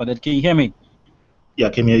apologies for that. Can you hear me? Yeah, I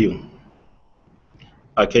can hear you.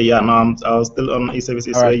 Okay, yeah, no, I was still on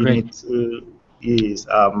e-services where you need to use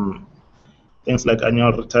things like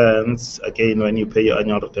annual returns. Again, when you pay your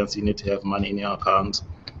annual returns, you need to have money in your account.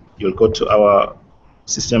 You'll go to our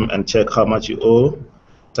system and check how much you owe.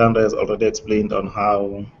 Tanda has already explained on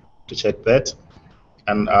how to check that.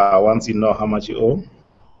 And once you know how much you owe,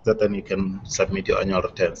 then you can submit your annual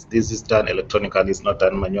returns. This is done electronically, it's not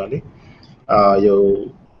done manually. All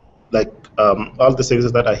the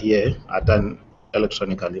services that are here are done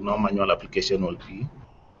electronically. No manual application will be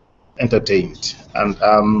entertained. And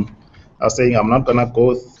I was saying I'm not going to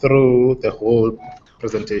go through the whole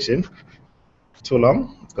presentation too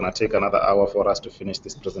long. It's going to take another hour for us to finish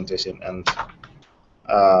this presentation. And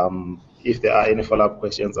if there are any follow-up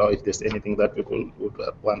questions, or if there's anything that people would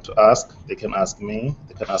want to ask, they can ask me,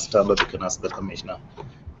 they can ask Tando, they can ask the commissioner.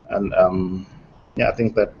 And yeah, I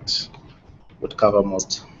think that would cover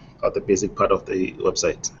most of the basic part of the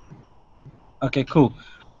website. Okay, cool.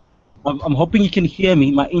 I'm hoping you can hear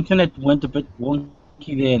me. My internet went a bit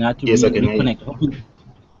wonky there, and I had to reconnect.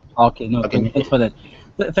 Okay, no, thanks for that.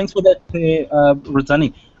 Thanks for that,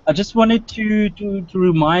 Ruzani. I just wanted to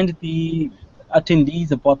remind the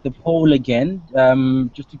attendees about the poll again,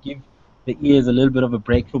 just to give the ears a little bit of a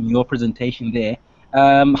break from your presentation there.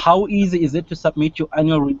 How easy is it to submit your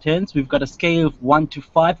annual returns? We've got a scale of 1 to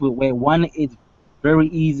 5, where 1 is very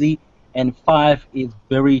easy and 5 is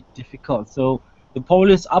very difficult. So the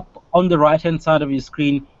poll is up on the right-hand side of your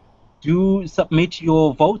screen. Do submit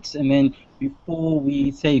your votes, and then before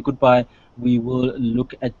we say goodbye, we will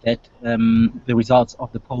look at that the results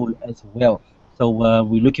of the poll as well. So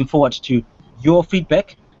we're looking forward to your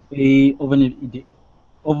feedback over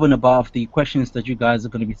and above the questions that you guys are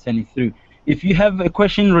going to be sending through. If you have a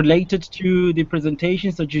question related to the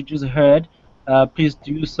presentations that you just heard, please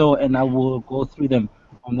do so, and I will go through them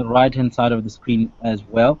on the right-hand side of the screen as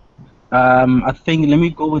well. I think, let me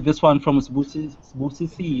go with this one from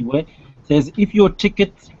Sbusi, where it says, if your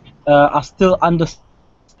tickets are still under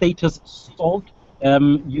status stalled,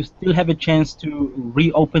 you still have a chance to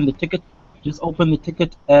reopen the ticket. Just open the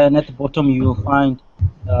ticket, and at the bottom you will find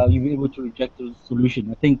you'll be able to reject the solution.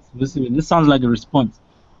 I think this sounds like a response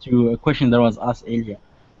to a question that was asked earlier.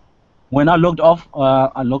 When I logged off,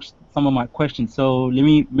 I logged some of my questions. So let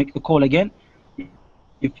me make the call again.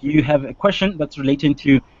 If you have a question that's relating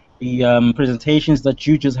to the presentations that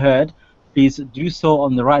you just heard, please do so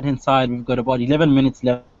on the right-hand side. We've got about 11 minutes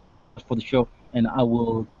left for the show, and I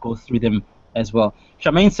will go through them as well.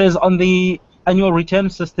 Charmaine says, on the annual return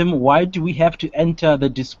system, why do we have to enter the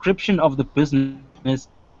description of the business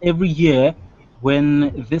every year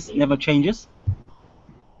when this never changes?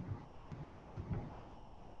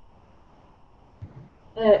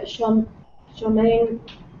 Charmaine,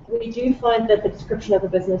 we do find that the description of the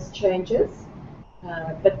business changes,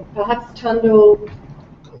 but perhaps Tando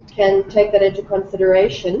can take that into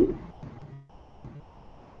consideration,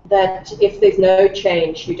 that if there's no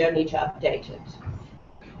change, you don't need to update it.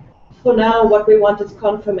 For now, what we want is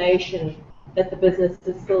confirmation that the business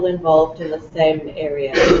is still involved in the same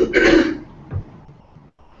area.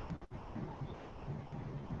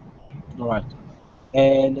 All right.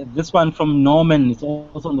 And this one from Norman is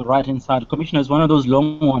also on the right-hand side. Commissioner, is one of those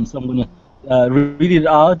long ones, so I'm going to read it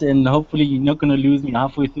out, and hopefully you're not going to lose me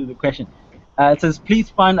halfway through the question. It says, please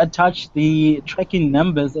find attached the tracking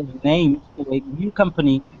numbers and names for a new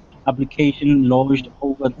company application launched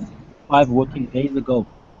over 5 working days ago.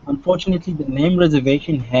 Unfortunately, the name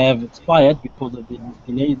reservation have expired because of the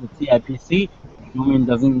delays at CIPC. Norman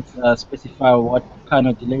doesn't specify what kind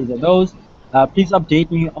of delays are those. Please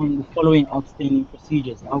update me on the following outstanding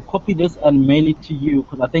procedures. I'll copy this and mail it to you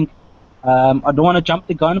because I think I don't want to jump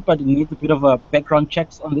the gun, but it needs a bit of a background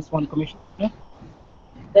checks on this one, Commissioner.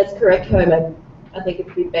 That's correct, Herman. I think it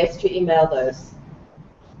would be best to email those.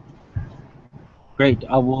 Great,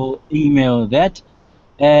 I will email that.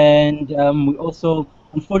 And we also,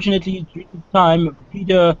 unfortunately, due to time,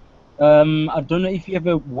 Peter, I don't know if you have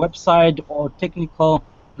a website or technical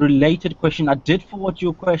related question. I did forward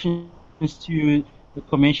your questions to the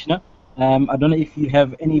Commissioner. I don't know if you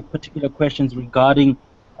have any particular questions regarding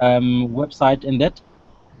website and that.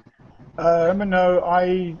 No,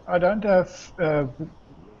 I don't have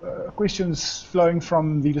questions flowing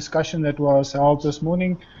from the discussion that was held this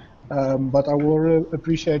morning, but I will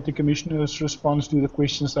appreciate the Commissioner's response to the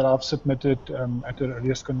questions that I've submitted at the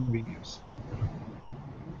earliest convenience.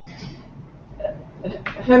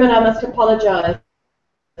 Herman, I must apologize.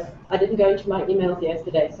 I didn't go into my emails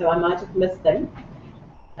yesterday, so I might have missed them.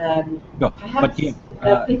 Perhaps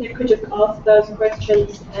Peter could just ask those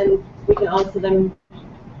questions and we can answer them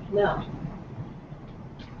now.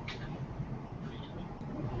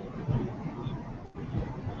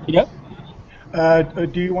 Yeah.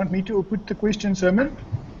 Do you want me to put the questions, Herman?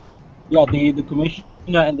 Yeah, the Commissioner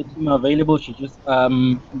and the team are available. She just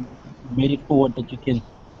made it forward that you can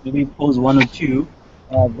maybe pose one or two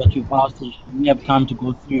that you've asked. So we have time to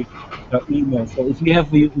go through your email. So if you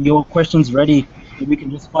have your questions ready, we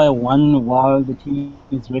can just fire one while the team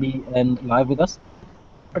is ready and live with us.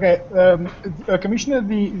 Okay, Commissioner,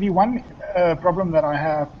 the one problem that I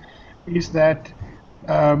have is that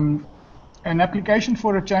an application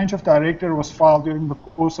for a change of director was filed during the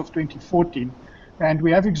course of 2014, and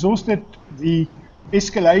we have exhausted the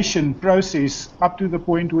escalation process up to the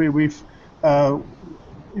point where we've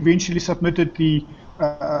eventually submitted the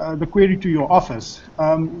query to your office.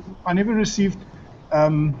 I never received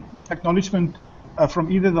acknowledgement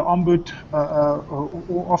from either the Ombud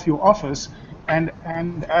or of your office, and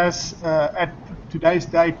as at today's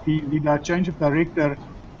date, the change of director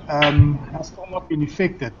has still not been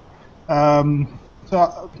effected. So,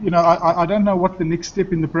 I don't know what the next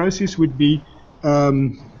step in the process would be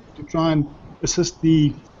to try and assist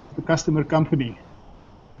the customer company.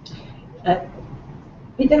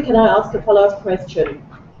 Peter, can I ask a follow-up question?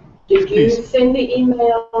 Did you send the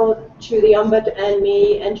email to the Ombud and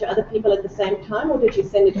me and to other people at the same time, or did you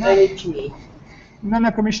send it only to me?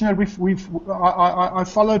 No, Commissioner. I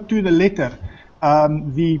followed to the letter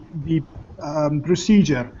the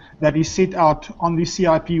procedure that is set out on the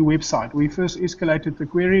CIP website. We first escalated the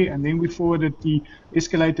query, and then we forwarded the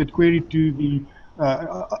escalated query to the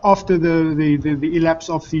after the elapse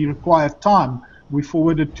of the required time. We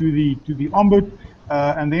forwarded to the Ombud,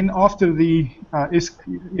 and then after the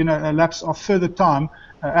elapse of further time,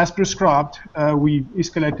 as prescribed, we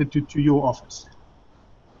escalated to your office.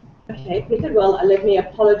 Okay, Peter. Well, let me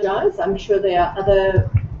apologize. I'm sure there are other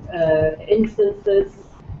instances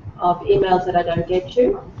of emails that I don't get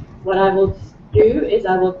to. What I will do is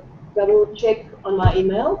I will double check on my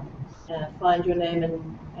email, find your name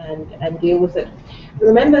and deal with it.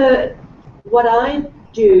 Remember, what I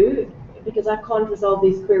do, because I can't resolve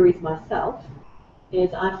these queries myself,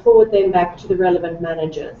 is I forward them back to the relevant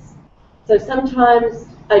managers. So sometimes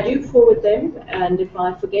I do forward them, and if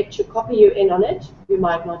I forget to copy you in on it, you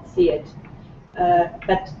might not see it.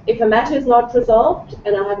 But if a matter is not resolved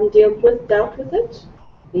and I haven't dealt with it,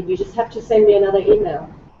 then you just have to send me another email.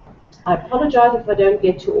 I apologize if I don't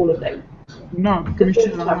get to all of them. No,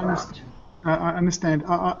 Commissioner, I understand.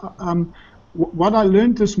 What I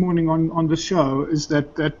learned this morning on the show is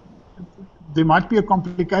that there might be a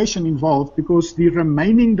complication involved because the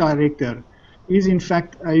remaining director is in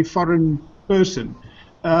fact a foreign person.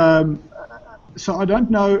 So I don't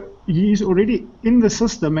know, he's already in the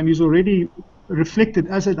system and he's already reflected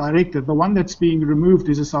as a director. The one that's being removed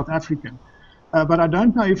is a South African. But I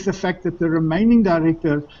don't know if the fact that the remaining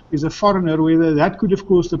director is a foreigner, whether that could have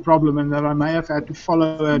caused a problem and that I may have had to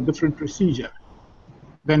follow a different procedure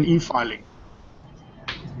than e-filing.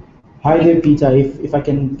 Hi there, Peter. If I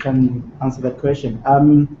can answer that question.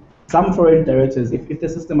 Some foreign directors, if the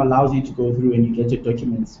system allows you to go through and you get your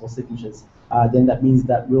documents or signatures, then that means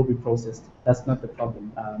that will be processed. That's not the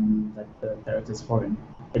problem, that the director is foreign.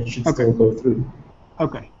 It should still go through.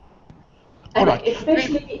 Okay. And All right.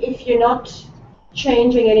 especially if you're not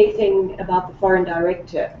changing anything about the foreign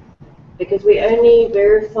director, because we only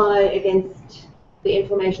verify against the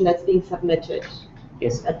information that's being submitted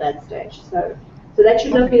at that stage. So that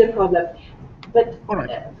should not be the problem. But All right.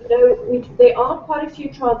 there are quite a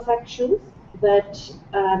few transactions that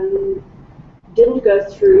didn't go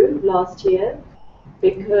through last year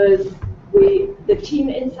because the team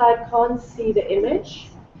inside can't see the image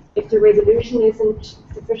if the resolution isn't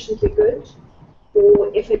sufficiently good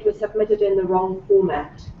or if it was submitted in the wrong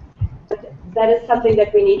format. But that is something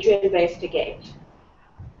that we need to investigate.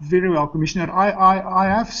 Very well, Commissioner. I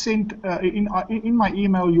have sent in my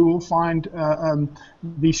email. You will find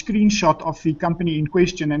the screenshot of the company in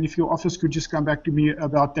question, and if your office could just come back to me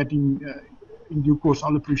about that in due course,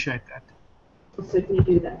 I'll appreciate that. We'll certainly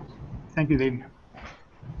do that. Thank you, then.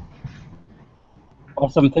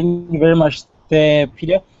 Awesome. Thank you very much there,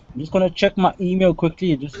 Peter. I'm just going to check my email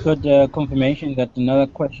quickly. I just got confirmation that another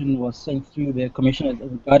question was sent through the Commissioner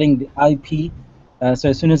regarding the IP. So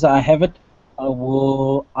as soon as I have it, I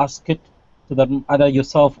will ask it so that either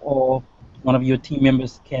yourself or one of your team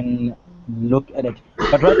members can look at it.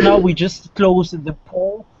 But right now, we just closed the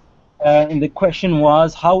poll. And the question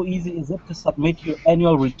was, how easy is it to submit your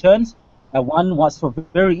annual returns? 1 was for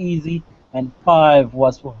very easy, and 5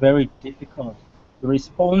 was for very difficult. The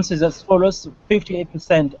response is as follows: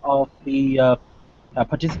 58% of the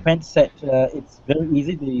participants said it's very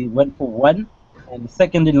easy. They went for 1, and the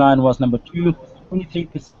second in line was number 2,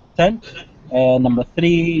 23%, and number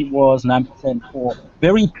 3 was 9% for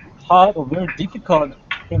very hard or very difficult.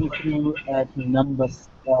 Came through at number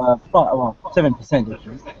 7%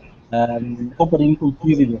 actually. Hope I didn't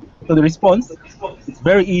confuse you there. So the response, it's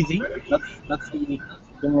very easy. That's the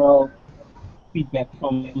general feedback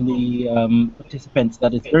from the participants,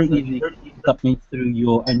 that it's very easy to submit through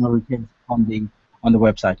your annual returns on the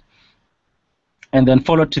website. And then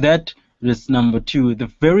followed to that is number 2. The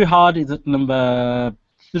very hard is at number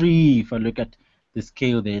 3. If I look at the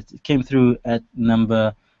scale there, it came through at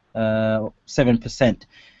number 7%.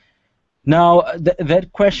 Now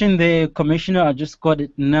that question there, Commissioner, I just got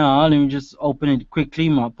it now. Let me just open it quickly.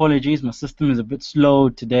 My apologies, my system is a bit slow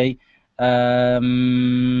today.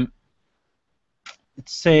 It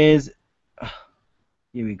says,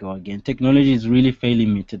 here we go again. Technology is really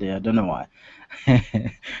failing me today. I don't know why.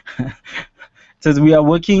 It says we are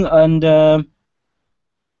working on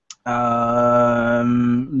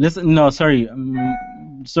listen. No, sorry.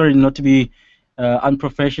 Sorry not to be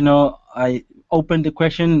unprofessional. I opened the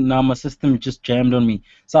question. Now my system just jammed on me.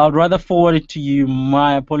 So I'd rather forward it to you.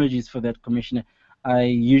 My apologies for that, Commissioner. I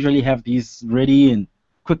usually have these ready and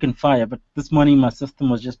quick and fire, but this morning my system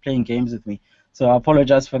was just playing games with me. So I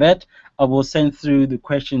apologize for that. I will send through the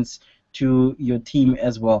questions to your team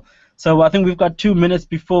as well. So I think we've got 2 minutes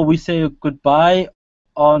before we say goodbye.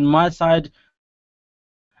 On my side,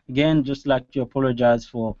 again, just like to apologize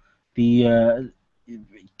for the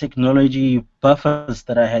technology buffers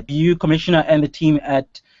that I had. You, Commissioner, and the team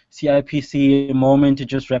at CIPC, a moment to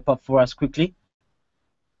just wrap up for us quickly.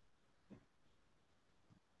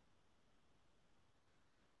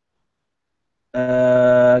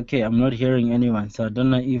 Okay, I'm not hearing anyone, so I don't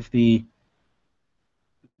know if the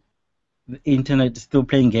internet is still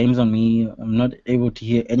playing games on me. I'm not able to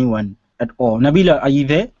hear anyone at all. Nabila, are you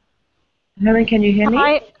there? Helen, can you hear me?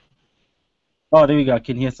 Hi. Oh, there we go. I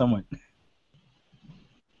can hear someone.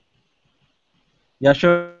 Yeah,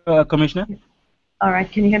 sure, Commissioner. All right,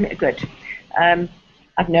 can you hear me? Good.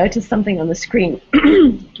 I've noticed something on the screen.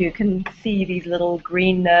 You can see these little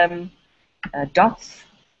green dots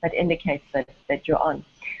that indicates that you're on.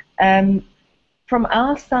 From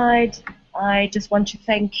our side, I just want to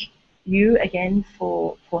thank you again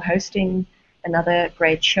for hosting another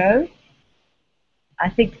great show. I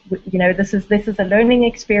think this is a learning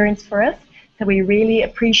experience for us, so we really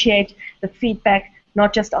appreciate the feedback,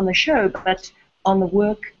 not just on the show, but on the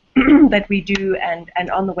work that we do and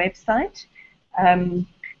on the website.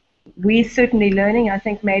 We're certainly learning. I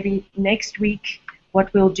think maybe next week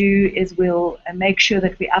what we'll do is we'll make sure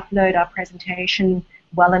that we upload our presentation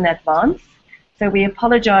well in advance. So we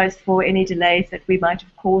apologize for any delays that we might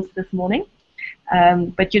have caused this morning.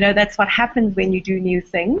 But that's what happens when you do new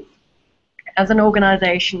things. As an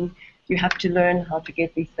organization, you have to learn how to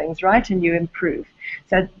get these things right and you improve.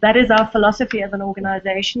 So that is our philosophy as an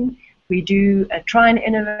organization. We do try and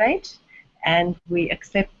innovate, and we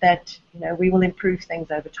accept that we will improve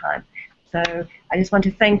things over time. So I just want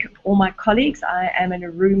to thank all my colleagues. I am in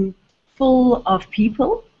a room full of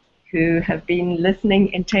people who have been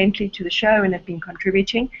listening intently to the show and have been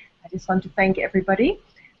contributing. I just want to thank everybody.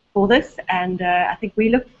 for this, and I think we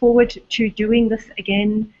look forward to doing this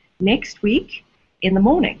again next week in the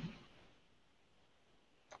morning.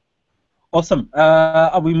 Awesome.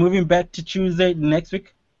 Are we moving back to Tuesday next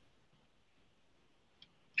week?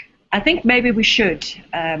 I think maybe we should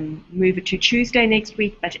move it to Tuesday next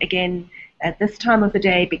week, but again, at this time of the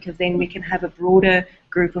day, because then we can have a broader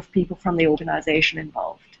group of people from the organization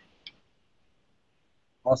involved.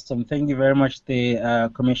 Awesome. Thank you very much, the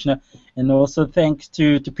Commissioner. And also thanks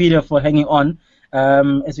to Peter for hanging on.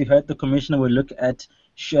 As we heard, the Commissioner will look at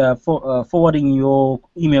forwarding your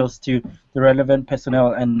emails to the relevant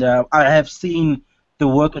personnel. And I have seen the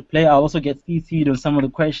work at play. I also get CC'd on some of the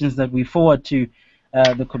questions that we forward to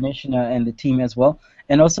the Commissioner and the team as well.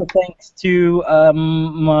 And also thanks to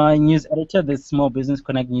my news editor, the Small Business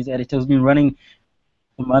Connect news editor, who's been running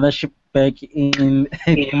the mothership back in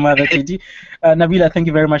Mother City. Nabila, thank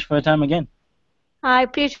you very much for your time again. I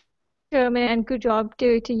appreciate it, Chairman, and good job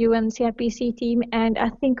to you and the CIPC team. And I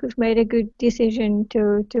think we've made a good decision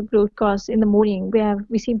to broadcast in the morning.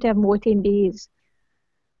 We seem to have more attendees.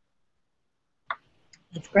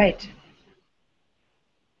 That's great.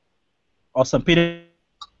 Awesome, Peter.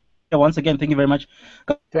 Once again, thank you very much,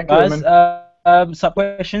 Thank guys. you, Some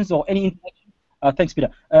questions or any interaction? Thanks, Peter.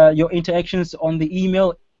 Your interactions on the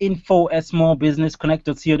email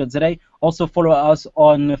info@smallbusinessconnect.co.za. Also follow us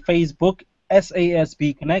on Facebook,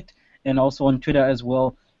 SASB Connect, and also on Twitter as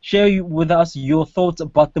well. Share with us your thoughts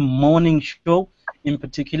about the morning show in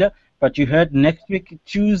particular. But you heard next week,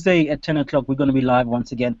 Tuesday at 10 o'clock, we're going to be live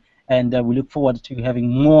once again, and we look forward to having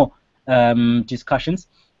more discussions.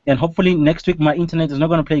 And hopefully next week my internet is not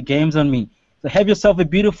going to play games on me. So have yourself a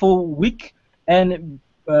beautiful week, and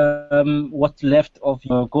what's left of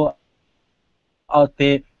your go out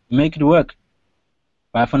there, make it work.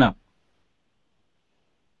 Bye for now.